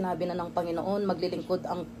siya, sinabi na ng Panginoon, maglilingkod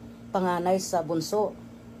ang panganay sa bunso.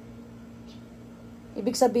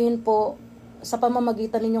 Ibig sabihin po, sa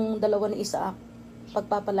pamamagitan ninyong dalawa ni Isaac,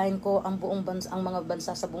 pagpapalain ko ang ang mga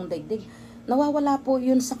bansa sa buong daigdig. Nawawala po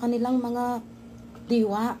yun sa kanilang mga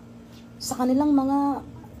diwa, sa kanilang mga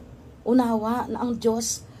unawa na ang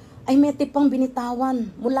Diyos ay may tipang binitawan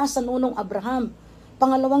mula sa nunong Abraham.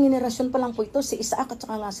 Pangalawang henerasyon pa lang po ito, si Isaac at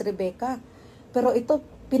saka nga si Rebecca. Pero ito,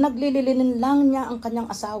 pinaglililinin lang niya ang kanyang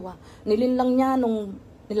asawa. Nilinlang niya nung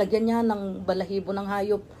nilagyan niya ng balahibo ng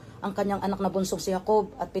hayop ang kanyang anak na bunsong si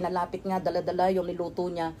Jacob at pinalapit nga dala-dala yung niluto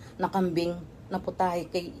niya na kambing na putahe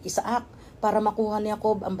kay Isaac para makuha ni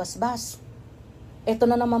Jacob ang basbas. Ito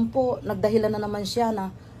na naman po, nagdahilan na naman siya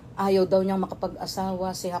na ayaw daw niyang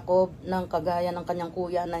makapag-asawa si Jacob ng kagaya ng kanyang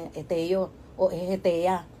kuya na Eteo o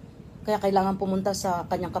Hetea. Kaya kailangan pumunta sa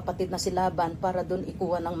kanyang kapatid na si Laban para doon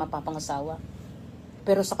ikuha ng mapapangasawa.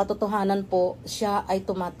 Pero sa katotohanan po, siya ay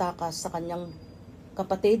tumatakas sa kanyang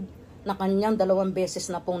kapatid na kanyang 2 beses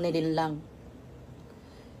na pong nilinlang.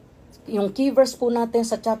 Yung key verse po natin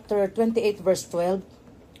sa chapter 28 verse 12,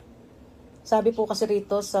 sabi po kasi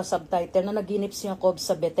rito sa subtitle na naginip si Jacob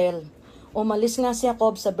sa Bethel. Umalis nga si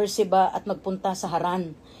Jacob sa Beersheba at nagpunta sa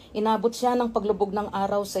Haran. Inabot siya ng paglubog ng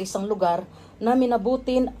araw sa isang lugar na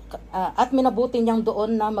minabutin niyang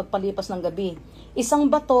doon na magpalipas ng gabi. Isang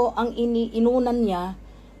bato ang inunan niya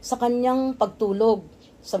sa kanyang pagtulog.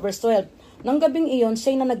 Sa verse 12, nang gabing iyon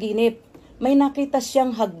siya'y nanaginip. May nakita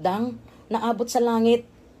siyang hagdang na abot sa langit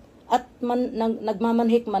at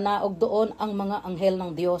nagmamanhik manaog doon ang mga anghel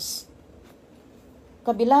ng Diyos.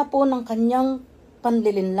 Kabila po ng kanyang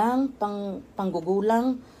panlilinlang,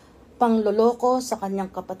 panggugulang, pangloloko sa kanyang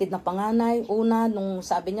kapatid na panganay. Una, nung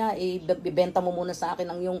sabi niya, ibibenta mo muna sa akin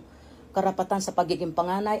ang iyong karapatan sa pagiging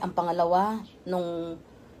panganay. Ang pangalawa, nung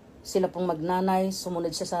sila pong magnanay,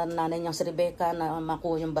 sumunod siya sa nanay niyang si Rebecca na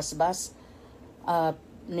makuha yung basbas.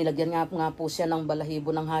 Nilagyan nga po siya ng balahibo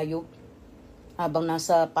ng hayop habang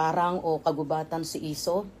nasa parang o kagubatan si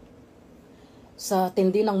Iso. Sa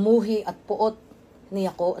tindi ng muhi at puot ni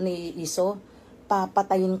Iso,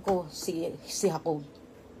 papatayin ko si Jacob.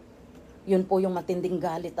 Yun po yung matinding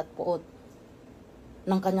galit at puot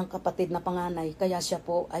ng kanyang kapatid na panganay, kaya siya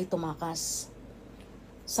po ay tumakas.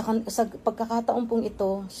 Sa pagkakataon pong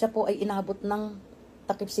ito, siya po ay inabot ng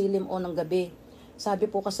takip silim o ng gabi. Sabi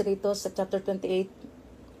po kasi rito sa chapter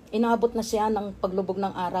 28, inabot na siya ng paglubog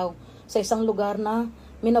ng araw sa isang lugar na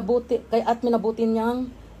minabuti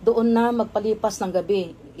niyang doon na magpalipas ng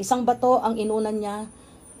gabi. Isang bato ang inunan niya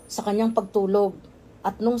sa kanyang pagtulog.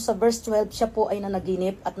 At nung sa verse 12, siya po ay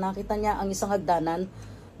nanaginip at nakita niya ang isang hagdanan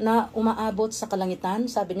na umaabot sa kalangitan.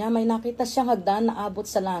 Sabi niya, may nakita siyang hagdan na abot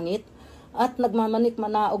sa langit at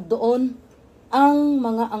nagmamanik-manaog doon ang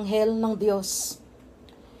mga anghel ng Diyos.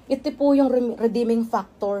 Ito po yung redeeming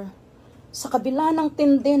factor. Sa kabila ng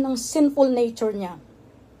tindi ng sinful nature niya,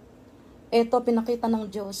 ito pinakita ng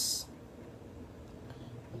Diyos.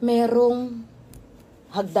 Merong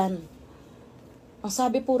hagdan. Ang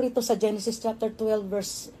sabi po rito sa Genesis chapter 12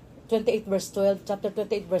 verse 28 verse 12, chapter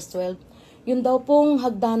 28 verse 12, yun daw pong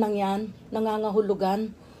hagdanang yan,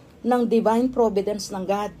 nangangahulugan ng divine providence ng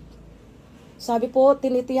God. Sabi po,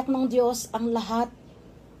 tinitiyak ng Diyos ang lahat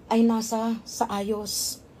ay nasa sa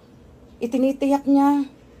ayos. Itinitiyak niya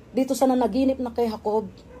dito sa nanaginip na kay Jacob,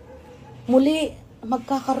 muli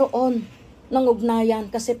magkakaroon ng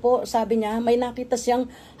ugnayan kasi po sabi niya may nakita siyang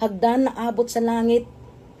hagdan na abot sa langit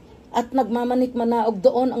at nagmamanik-manaog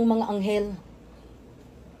doon ang mga anghel.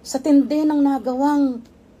 Sa tindi ng nagawang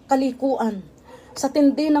kalikuan, sa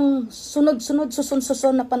tindi ng sunod-sunod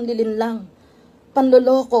susun-susun na panlilinlang,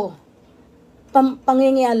 panloloko,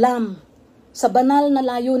 pangingialam sa banal na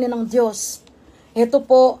layunin ng Diyos. Ito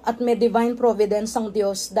po at may divine providence ang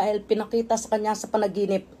Diyos dahil pinakita sa kanya sa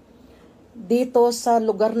panaginip. Dito sa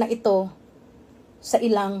lugar na ito, sa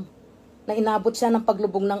ilang, na inabot siya ng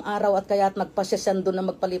paglubog ng araw at kaya't nagpasya siya doon na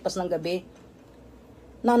magpalipas ng gabi.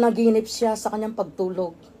 Nanaginip siya sa kanyang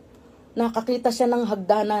pagtulog. Nakakita siya ng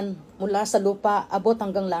hagdanan mula sa lupa, abot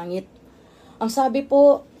hanggang langit. Ang sabi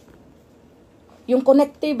po, yung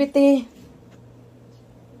connectivity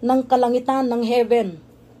ng kalangitan, ng heaven,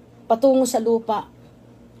 patungo sa lupa.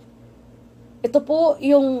 Ito po,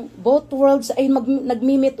 yung both worlds ay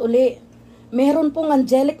nagmimit uli. Meron pong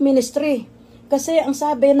angelic ministry. Kasi ang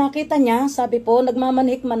sabi, nakita niya, sabi po,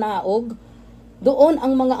 nagmamanhik-manaog, doon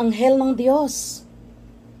ang mga anghel ng Diyos.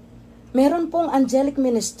 Meron pong angelic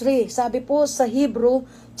ministry. Sabi po sa Hebrew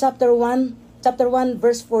chapter 1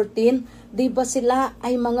 verse 14, di ba sila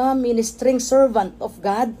ay mga ministering servant of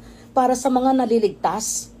God para sa mga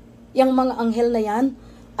naliligtas? Yang mga anghel na yan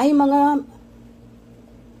ay mga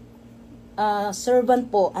servant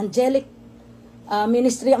po, angelic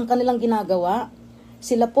ministry ang kanilang ginagawa.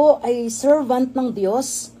 Sila po ay servant ng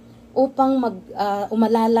Diyos upang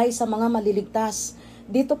umalalay sa mga maliligtas.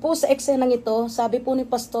 Dito po sa eksenang ito, sabi po ni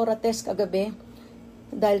Pastora Tess kagabi,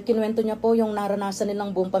 dahil kinuwento niya po yung naranasan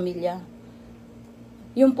nilang buong pamilya.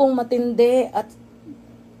 Yung pong matindi at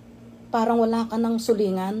parang wala ka ng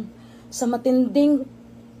sulingan, sa matinding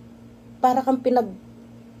para kang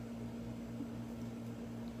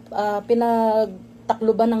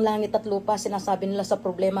pinagtakluban ng langit at lupa, sinasabi nila sa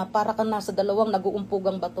problema, para kang nasa dalawang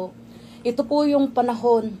nag-uumpugang bato. Ito po yung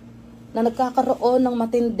panahon na nagkakaroon ng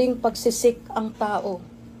matinding pagsisik ang tao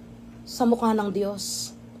sa mukha ng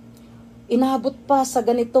Diyos. Inabot pa sa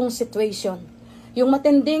ganitong situation. Yung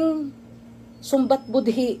matinding sumbat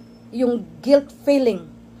budhi, yung guilt feeling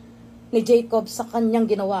ni Jacob sa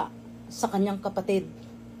kanyang ginawa, sa kanyang kapatid,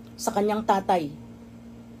 sa kanyang tatay.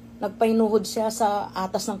 Nagpainuhod siya sa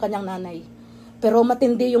atas ng kanyang nanay. Pero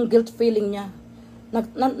matindi yung guilt feeling niya.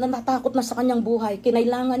 Natakot na sa kanyang buhay.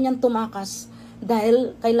 Kinailangan niyang tumakas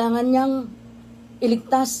dahil kailangan niyang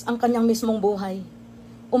iligtas ang kanyang mismong buhay.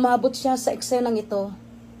 Umabot siya sa eksenang ito.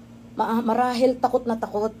 Marahil takot na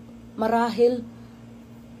takot. Marahil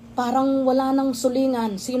parang wala nang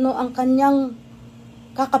sulingan. Sino ang kanyang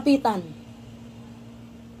kakapitan?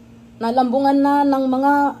 Nalambungan na ng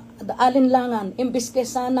mga alinlangan, imbis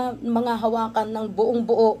kesa na mga hawakan ng buong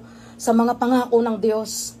buo sa mga pangako ng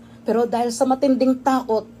Diyos. Pero dahil sa matinding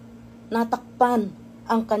takot, natakpan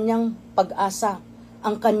ang kanyang pag-asa,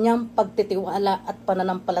 ang kanyang pagtitiwala at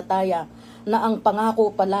pananampalataya na ang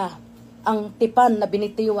pangako pala, ang tipan na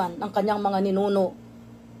binitiwan ng kanyang mga ninuno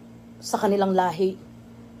sa kanilang lahi.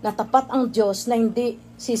 Natapat ang Diyos na hindi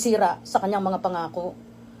sisira sa kanyang mga pangako.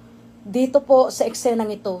 Dito po sa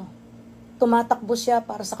eksenang ito, tumatakbo siya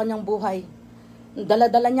para sa kanyang buhay.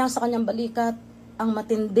 Dala-dala niya sa kanyang balikat ang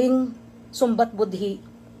matinding sumbat budhi.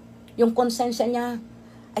 Yung konsensya niya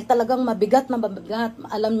ay talagang mabigat na mabigat.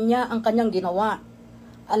 Alam niya ang kanyang ginawa.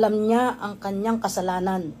 Alam niya ang kanyang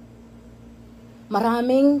kasalanan.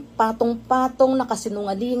 Maraming patong-patong na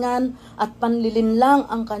kasinungalingan at panlilinlang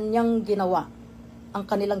ang kanyang ginawa. Ang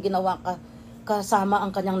kanilang ginawa kasama ang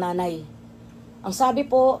kanyang nanay. Ang sabi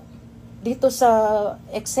po, dito sa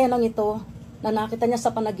eksenang ito, na nakita niya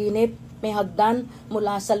sa panaginip, may hagdan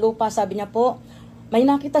mula sa lupa. Sabi niya po, may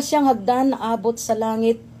nakita siyang hagdan na abot sa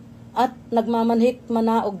langit at nagmamanhik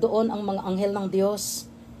manaog doon ang mga anghel ng Diyos.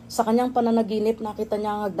 Sa kanyang pananaginip, nakita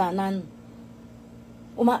niya ang hagdanan.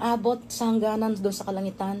 Umaabot sa hangganan doon sa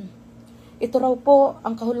kalangitan. Ito raw po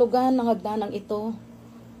ang kahulugan ng hagdanang ito.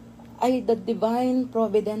 ay the divine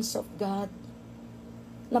providence of God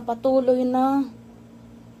na patuloy na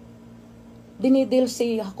dinidil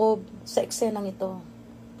si Jacob sa eksenang ito.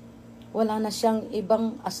 Wala na siyang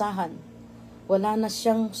ibang asahan. Wala na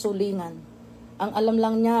siyang sulingan. Ang alam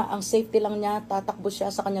lang niya, ang safety lang niya, tatakbo siya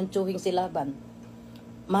sa kanyang tsuhing si Laban.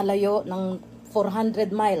 Malayo ng 400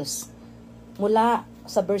 miles mula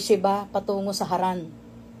sa Beersheba patungo sa Haran.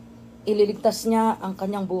 Ililigtas niya ang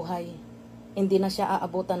kanyang buhay. Hindi na siya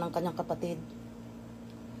aabutan ng kanyang kapatid.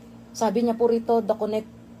 Sabi niya po rito, the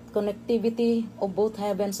connectivity of both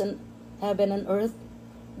heaven and earth,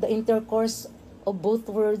 the intercourse of both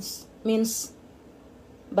worlds means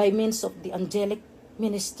by means of the angelic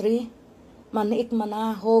ministry, manhik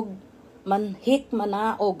manaog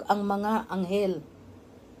ang mga anghel.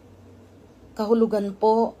 Kahulugan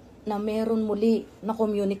po na meron muli na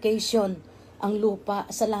communication ang lupa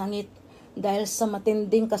sa langit dahil sa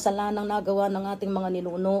matinding kasalanang nagawa ng ating mga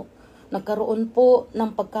ninuno. Nagkaroon po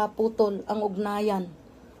ng pagkaputol ang ugnayan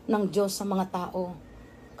ng Diyos sa mga tao.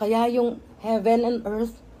 Kaya yung heaven and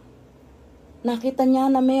earth, nakita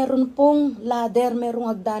niya na meron pong ladder,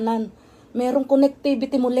 merong hagdanan, merong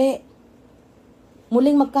connectivity muli.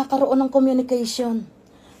 Muling magkakaroon ng communication.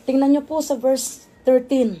 Tingnan niyo po sa verse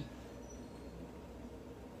 13.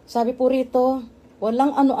 Sabi po rito,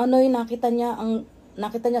 walang ano-ano'y nakita niya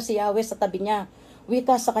si Yahweh sa tabi niya.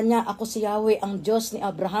 Wika sa kanya, ako si Yahweh, ang Diyos ni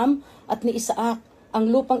Abraham at ni Isaac.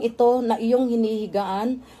 Ang lupang ito na iyong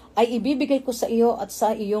hinihigaan ay ibibigay ko sa iyo at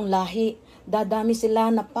sa iyong lahi. Dadami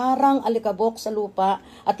sila na parang alikabok sa lupa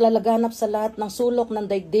at lalaganap sa lahat ng sulok ng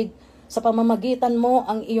daigdig. Sa pamamagitan mo,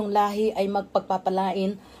 ang iyong lahi ay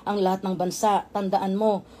magpagpapalain ang lahat ng bansa. Tandaan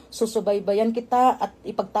mo, susubaybayan kita at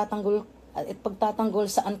ipagtatanggol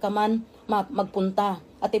saan ka man magpunta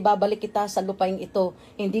at ibabalik kita sa lupain ito.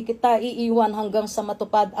 Hindi kita iiwan hanggang sa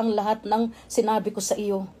matupad ang lahat ng sinabi ko sa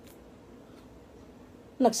iyo.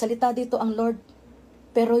 Nagsalita dito ang Lord,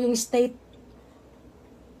 pero yung state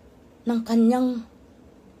ng kanyang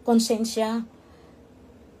konsensya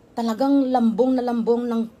talagang lambong na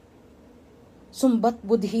lambong ng sumbat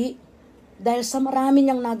budhi dahil sa marami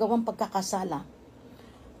niyang nagawang pagkakasala.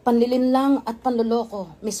 Panlilinlang at panloloko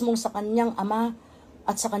mismong sa kanyang ama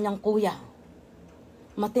at sa kanyang kuya.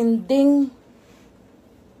 Matinding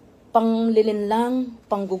panglilinlang,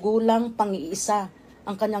 panggugulang, pangiisa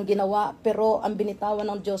ang kanyang ginawa, pero ang binitawan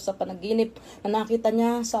ng Diyos sa panaginip na nakita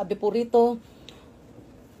niya, sabi po rito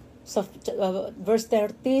sa verse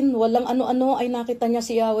 13, walang ano-ano ay nakita niya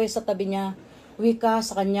si Yahweh sa tabi niya. Wika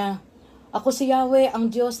sa kanya, ako si Yahweh, ang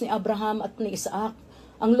Diyos ni Abraham at ni Isaac.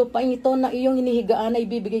 Ang lupain ito na iyong hinihigaan ay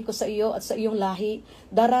ibibigay ko sa iyo at sa iyong lahi.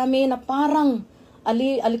 Darami na parang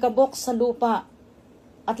alikabok sa lupa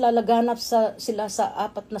at lalaganap sila sa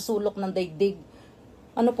apat na sulok ng daigdig.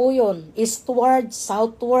 Ano po yun? Eastward,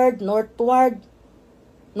 southward, northward,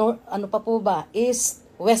 ano pa po ba? East,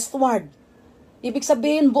 westward. Ibig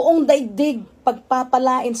sabihin, buong daigdig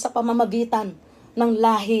pagpapalain sa pamamagitan ng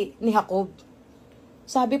lahi ni Jacob.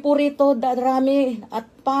 Sabi po rito, darami at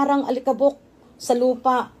parang alikabok sa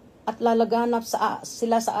lupa at lalaganap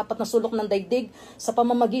sila sa apat na sulok ng daigdig. Sa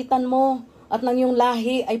pamamagitan mo at ng iyong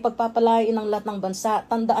lahi ay pagpapalain ng lahat ng bansa.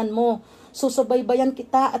 Tandaan mo, susubaybayan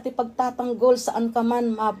kita at ipagtatanggol saan ka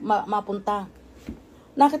man mapunta.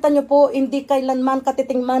 Nakita niyo po, hindi kailanman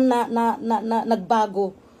katitingman na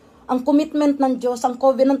nagbago. Ang commitment ng Diyos, ang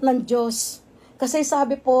covenant ng Diyos. Kasi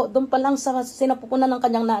sabi po, doon pa lang sa sinapupunan ng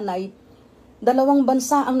kanyang nanay, 2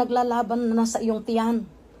 bansa ang naglalaban na sa iyong tiyan.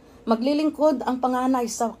 Maglilingkod ang panganay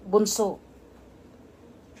sa bunso.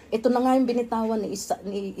 Ito na nga yung binitawan ni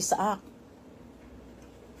Isaac.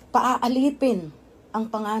 Paaalipin ang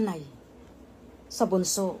panganay sa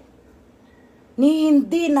bunso. Ni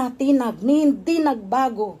hindi natinag, ni hindi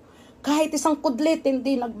nagbago. Kahit isang kudlit,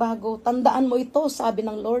 hindi nagbago. Tandaan mo ito, sabi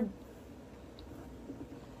ng Lord.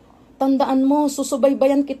 Tandaan mo,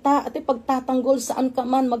 susubaybayan kita at ipagtatanggol saan ka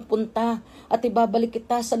man magpunta at ibabalik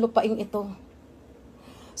kita sa lupaing ito.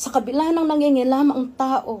 Sa kabila ng nangingilam ang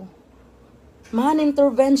tao, man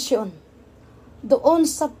intervention, doon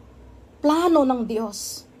sa plano ng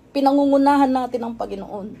Diyos, pinangungunahan natin ang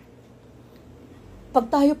Panginoon. Pag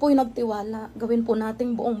tayo po'y nagtiwala, gawin po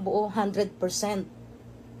natin buong buo, 100%.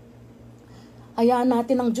 Hayaan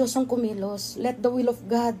natin ang Diyos ang kumilos. Let the will of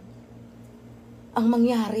God ang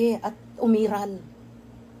mangyari at umiral.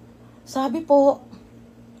 Sabi po,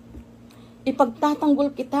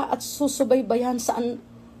 ipagtatanggol kita at susubaybayan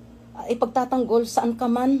ipagtatanggol saan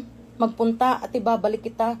ka man magpunta at ibabalik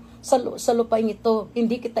kita sa lupain ito.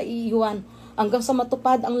 Hindi kita iiwan hanggang sa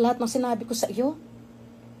matupad ang lahat ng sinabi ko sa iyo.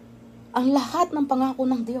 Ang lahat ng pangako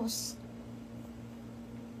ng Diyos.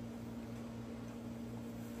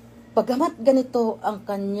 Pagamat ganito ang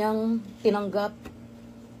kanyang tinanggap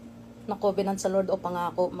na covenant sa Lord o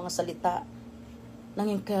pangako, mga salita ng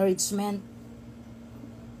encouragement.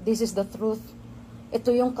 This is the truth.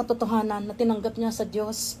 Ito yung katotohanan na tinanggap niya sa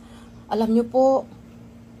Diyos. Alam niyo po,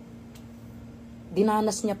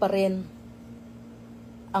 dinanas niya pa rin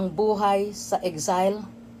ang buhay sa exile,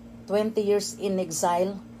 20 years in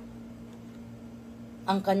exile.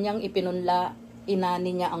 Ang kanyang ipinunla,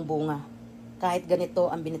 inani niya ang bunga. Kahit ganito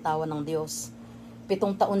ang binitawan ng Diyos. 7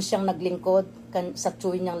 taon siyang naglingkod sa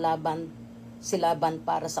tsuy niyang Laban, si Laban,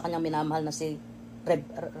 para sa kanyang minamahal na si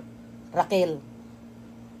Raquel.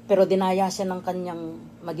 Pero dinaya siya ng kanyang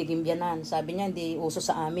magiging biyanan. Sabi niya, hindi uso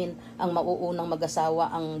sa amin ang mauunang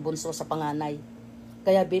mag-asawa ang bunso sa panganay.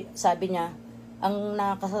 Kaya sabi niya, ang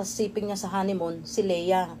nakasiping niya sa honeymoon, si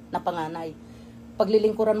Leah na panganay.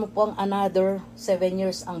 Paglilingkuran mo po ang another 7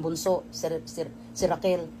 years ang bunso, si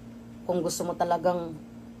Raquel. Kung gusto mo talagang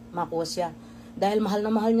makuha siya. Dahil mahal na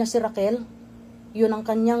mahal niya si Raquel, yun ang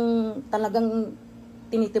kanyang talagang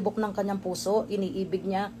tinitibok ng kanyang puso, iniibig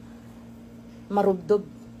niya, marubdob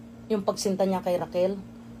yung pagsinta niya kay Raquel.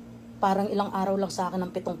 Parang ilang araw lang sa akin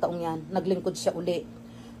ng 7 taong yan, naglingkod siya uli.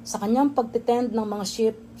 Sa kanyang pagtitend ng mga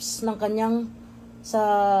ships ng kanyang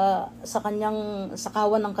sa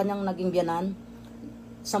kawan ng kanyang naging biyanan,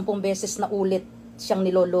 10 beses na ulit siyang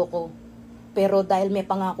niloloko. Pero dahil may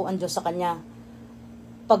pangako ang Diyos sa kanya,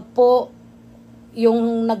 pag po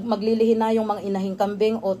yung maglilihi na yung mga inahing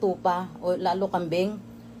kambing o tupa o lalo kambing,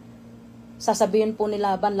 sasabihin po ni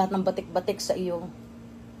Laban lahat ng batik-batik sa iyo.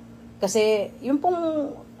 Kasi yung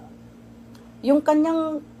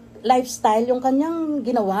kanyang lifestyle, yung kanyang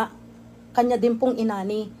ginawa, kanya din pong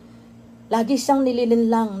inani. Lagi siyang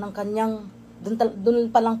nililinlang ng kanyang,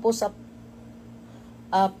 dun pa lang po sa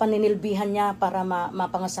paninilbihan niya para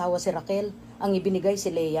mapangasawa si Raquel, ang ibinigay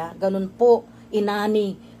si Leah. Ganun po,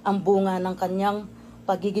 inani ang bunga ng kanyang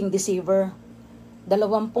pagiging deceiver.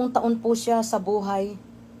 20 taon po siya sa buhay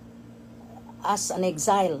as an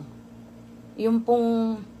exile. Yung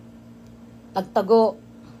pong nagtago,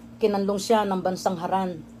 kinanlong siya ng bansang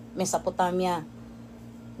Haran, Mesopotamia.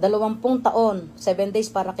 20 taon, 7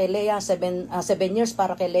 days para kay Leah, 7 years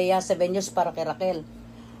para kay Leah, 7 years para kay Raquel.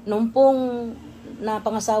 Nung pong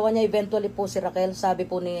napangasawa niya, eventually po si Raquel, sabi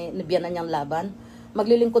po ni biyanan niyang Laban,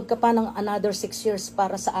 maglilingkod ka pa ng another 6 years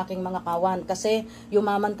para sa aking mga kawan. Kasi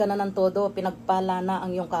yumaman ka na ng todo, pinagpala na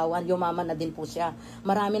ang iyong kawan, yumaman na din po siya.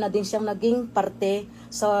 Marami na din siyang naging parte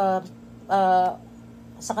sa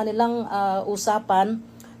kanilang usapan,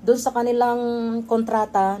 doon sa kanilang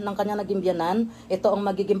kontrata ng kanyang naging biyanan. Ito ang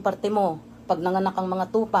magiging parte mo. Pag nanganak ang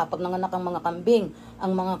mga tupa, pag nanganak ang mga kambing,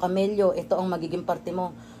 ang mga kamelyo, ito ang magiging parte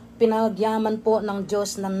mo. Pinagyaman po ng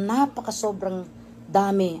Diyos na napakasobrang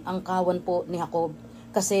dami ang kawan po ni Jacob.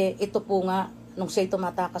 Kasi ito po nga, nung siya'y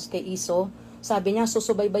tumatakas kay Iso, sabi niya,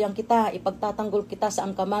 susubaybayan kita, ipagtatanggol kita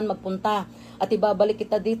saan ka man magpunta, at ibabalik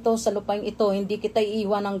kita dito sa lupaing ito, hindi kita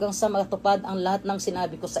iiwan hanggang sa matupad ang lahat ng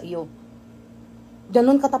sinabi ko sa iyo.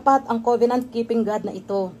 Ganun katapat ang covenant-keeping God na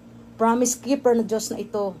ito, promise-keeper na Diyos na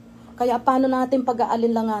ito. Kaya paano natin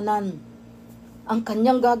pag-aalinlanganan ang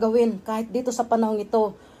kanyang gagawin kahit dito sa panahong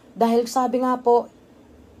ito? Dahil sabi nga po,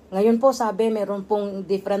 ngayon po sabi meron pong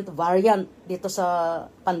different variant dito sa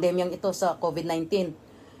pandemyang ito sa COVID-19.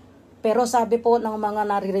 Pero sabi po ng mga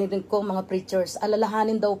naririnig ko, mga preachers,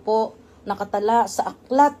 alalahanin daw po nakatala sa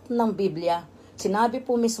aklat ng Biblia. Sinabi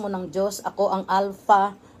po mismo ng Diyos, ako ang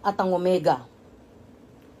Alpha at ang Omega.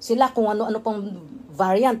 Sila kung ano-ano pong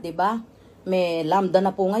variant, di ba? May lambda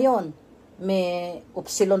na po ngayon, may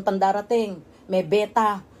upsilon pang darating, may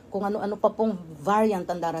beta, kung ano-ano pa pong variant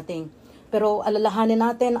ang darating. Pero alalahanin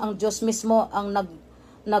natin, ang Diyos mismo ang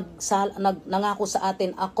nangako sa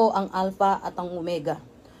atin, ako ang Alpha at ang Omega.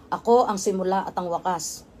 Ako ang simula at ang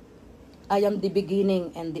wakas. I am the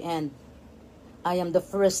beginning and the end. I am the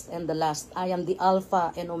first and the last. I am the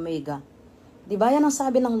Alpha and Omega. Di ba yan ang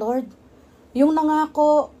sabi ng Lord? Yung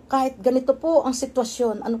nangako, kahit ganito po ang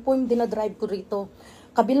sitwasyon, ano po yung dinadrive ko rito?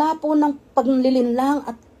 Kabila po ng paglilinlang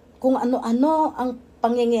at kung ano-ano ang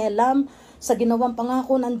pangingialam sa ginawang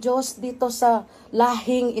pangako ng Diyos dito sa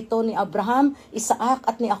lahing ito ni Abraham, Isaac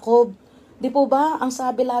at ni Jacob. Di po ba ang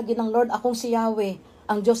sabi lagi ng Lord, akong si Yahweh,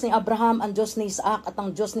 ang Diyos ni Abraham, ang Diyos ni Isaac at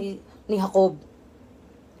ang Diyos ni Jacob.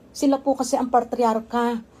 Sila po kasi ang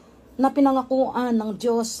patriarka na pinangakuan ng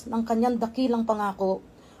Diyos ng kanyang dakilang pangako.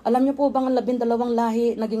 Alam niyo po bang ang 12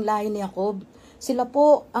 lahi, naging lahi ni Jacob? Sila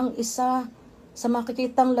po ang isa sa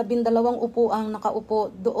makikitang 12 upuang nakaupo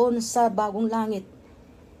doon sa bagong langit,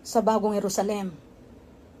 sa bagong Jerusalem.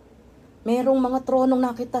 Merong mga tronong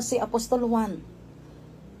nakita si Apostol Juan.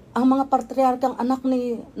 Ang mga patriarkang anak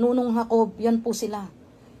ni Nunong Jacob, yan po sila.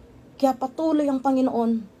 Kaya patuloy ang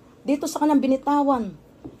Panginoon dito sa kanyang binitawan.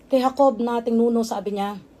 Kay Jacob nating nuno, sabi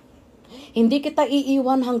niya, hindi kita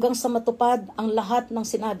iiwan hanggang sa matupad ang lahat ng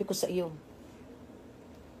sinabi ko sa iyo.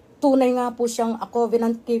 Tunay nga po siyang a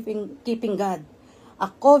covenant keeping God. A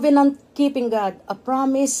covenant keeping God, a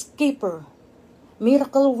promise keeper,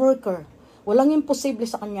 miracle worker. Walang imposible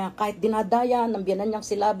sa kanya kahit dinadaya ng biyanan niyang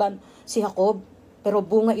si Laban, si Jacob, pero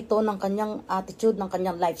bunga ito ng kanyang attitude, ng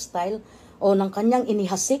kanyang lifestyle, o ng kanyang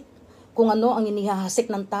inihasik. Kung ano ang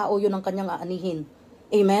inihasik ng tao, yun ang kanyang aanihin.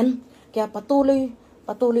 Amen? Kaya patuloy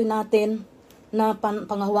natin na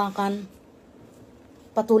panghawakan,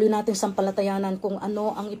 patuloy natin sampalatayanan kung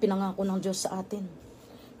ano ang ipinangako ng Diyos sa atin.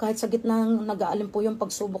 Kahit sa gitna ng nag-aalin po yung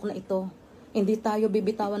pagsubok na ito, hindi tayo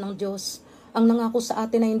bibitawan ng Diyos. Ang nangako sa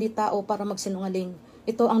atin ay hindi tao para magsinungaling.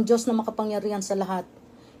 Ito ang Diyos na makapangyarihan sa lahat.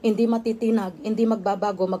 Hindi matitinag, hindi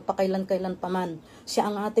magbabago, magpakailan-kailan paman. Siya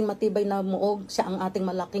ang ating matibay na muog, siya ang ating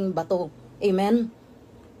malaking bato. Amen?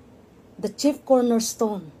 The chief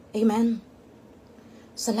cornerstone. Amen?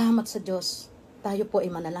 Salamat sa Diyos. Tayo po ay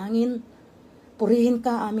manalangin. Purihin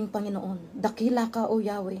ka, aming Panginoon. Dakila ka, O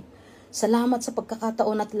Yahweh. Salamat sa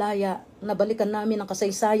pagkakataon at laya na balikan namin ang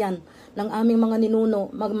kasaysayan ng aming mga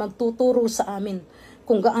ninuno, magtuturo sa amin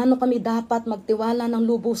kung gaano kami dapat magtiwala ng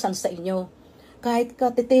lubusan sa inyo. Kahit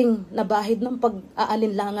katiting na bahid ng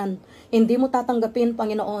pag-aalinlangan, hindi mo tatanggapin,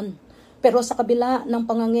 Panginoon. Pero sa kabila ng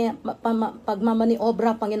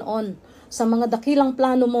pagmamaniobra, Panginoon, sa mga dakilang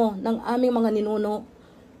plano mo ng aming mga ninuno,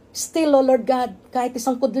 still, O Lord God, kahit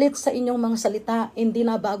isang kudlit sa inyong mga salita, hindi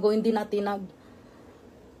na bago, hindi na tinag.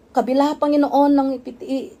 Kabila, Panginoon, ng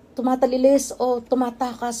tumatalilis o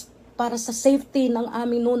tumatakas para sa safety ng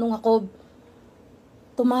aming nunong Jacob,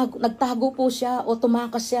 nagtago po siya o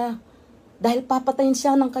tumakas siya dahil papatayin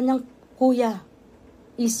siya ng kanyang kuya,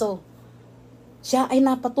 Iso. Siya ay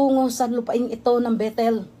napatungo sa lupaing ito ng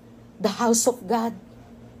Bethel, the house of God.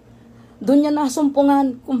 Doon niya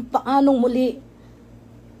nasumpungan kung paanong muli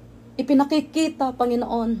ipinakikita,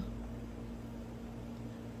 Panginoon,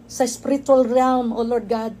 sa spiritual realm, O Lord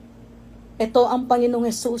God, ito ang Panginoong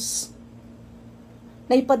Jesus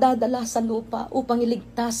na ipadadala sa lupa upang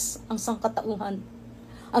iligtas ang sangkatauhan.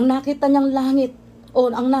 Ang nakita niyang langit o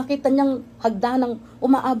ang nakita niyang hagdanang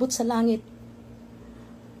umaabot sa langit,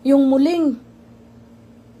 yung muling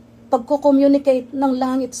pagko-communicate ng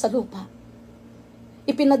langit sa lupa,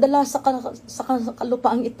 ipinadala sa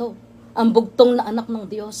kalupaang ito ang bugtong na anak ng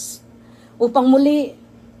Diyos upang muli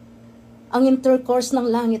ang intercourse ng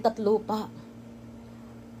langit at lupa,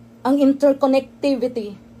 ang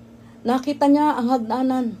interconnectivity. Nakita niya ang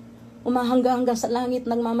hagdanan, umahanggang sa langit,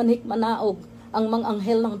 nagmamanhik manaog ang mga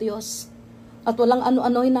anghel ng Diyos. At walang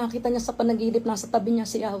ano-ano'y nakita niya sa panaginip, nasa tabi niya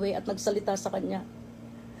si Yahweh at nagsalita sa kanya.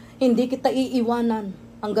 Hindi kita iiwanan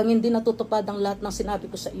hanggang hindi natutupad ang lahat ng sinabi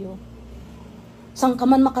ko sa iyo. Saan ka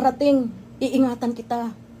man makarating, iingatan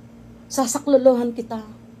kita, sasaklolohan kita.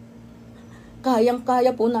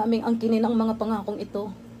 Kayang-kaya po namin ang kininang mga pangakong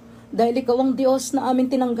ito. Dahil ikaw ang Diyos na amin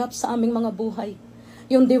tinanggap sa aming mga buhay.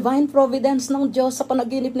 Yung divine providence ng Diyos sa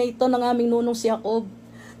panaginip na ito ng aming nunong si Jacob,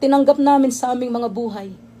 tinanggap namin sa aming mga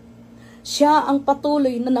buhay. Siya ang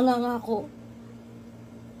patuloy na nangangako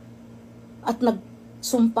at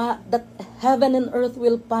nagsumpa that heaven and earth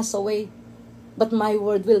will pass away, but my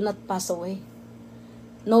word will not pass away.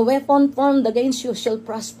 No weapon formed against you shall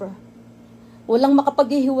prosper. Walang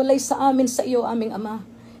makapaghihiwalay sa amin sa iyo, aming Ama.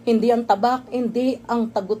 Hindi ang tabak, hindi ang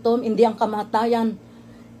tagutom, hindi ang kamatayan,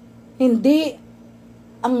 hindi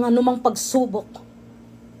ang anumang pagsubok.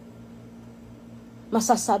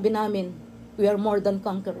 Masasabi namin, we are more than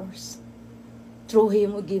conquerors. Through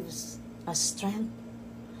Him who gives us strength.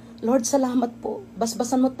 Lord, salamat po.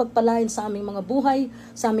 Basbasan mo at pagpalain sa aming mga buhay,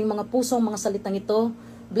 sa aming mga puso, mga salitang ito.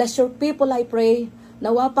 Bless your people, I pray.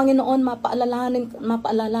 Nawa, Panginoon,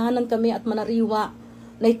 mapaalalahanan kami at manariwa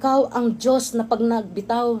na ikaw ang Diyos na pag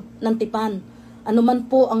nagbitaw ng tipan, anuman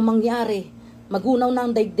po ang mangyari, magunaw na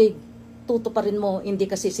ang daigdig, tutuparin mo,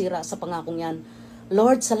 hindi ka sisira sa pangakong yan.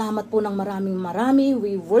 Lord, salamat po ng marami.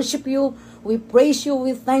 We worship you, we praise you,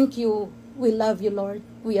 we thank you. We love you, Lord.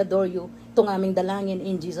 We adore you. Itong aming dalangin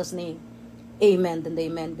in Jesus' name. Amen and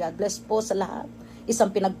amen. God bless po sa lahat.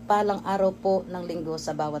 Isang pinagpalang araw po ng linggo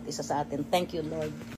sa bawat isa sa atin. Thank you, Lord.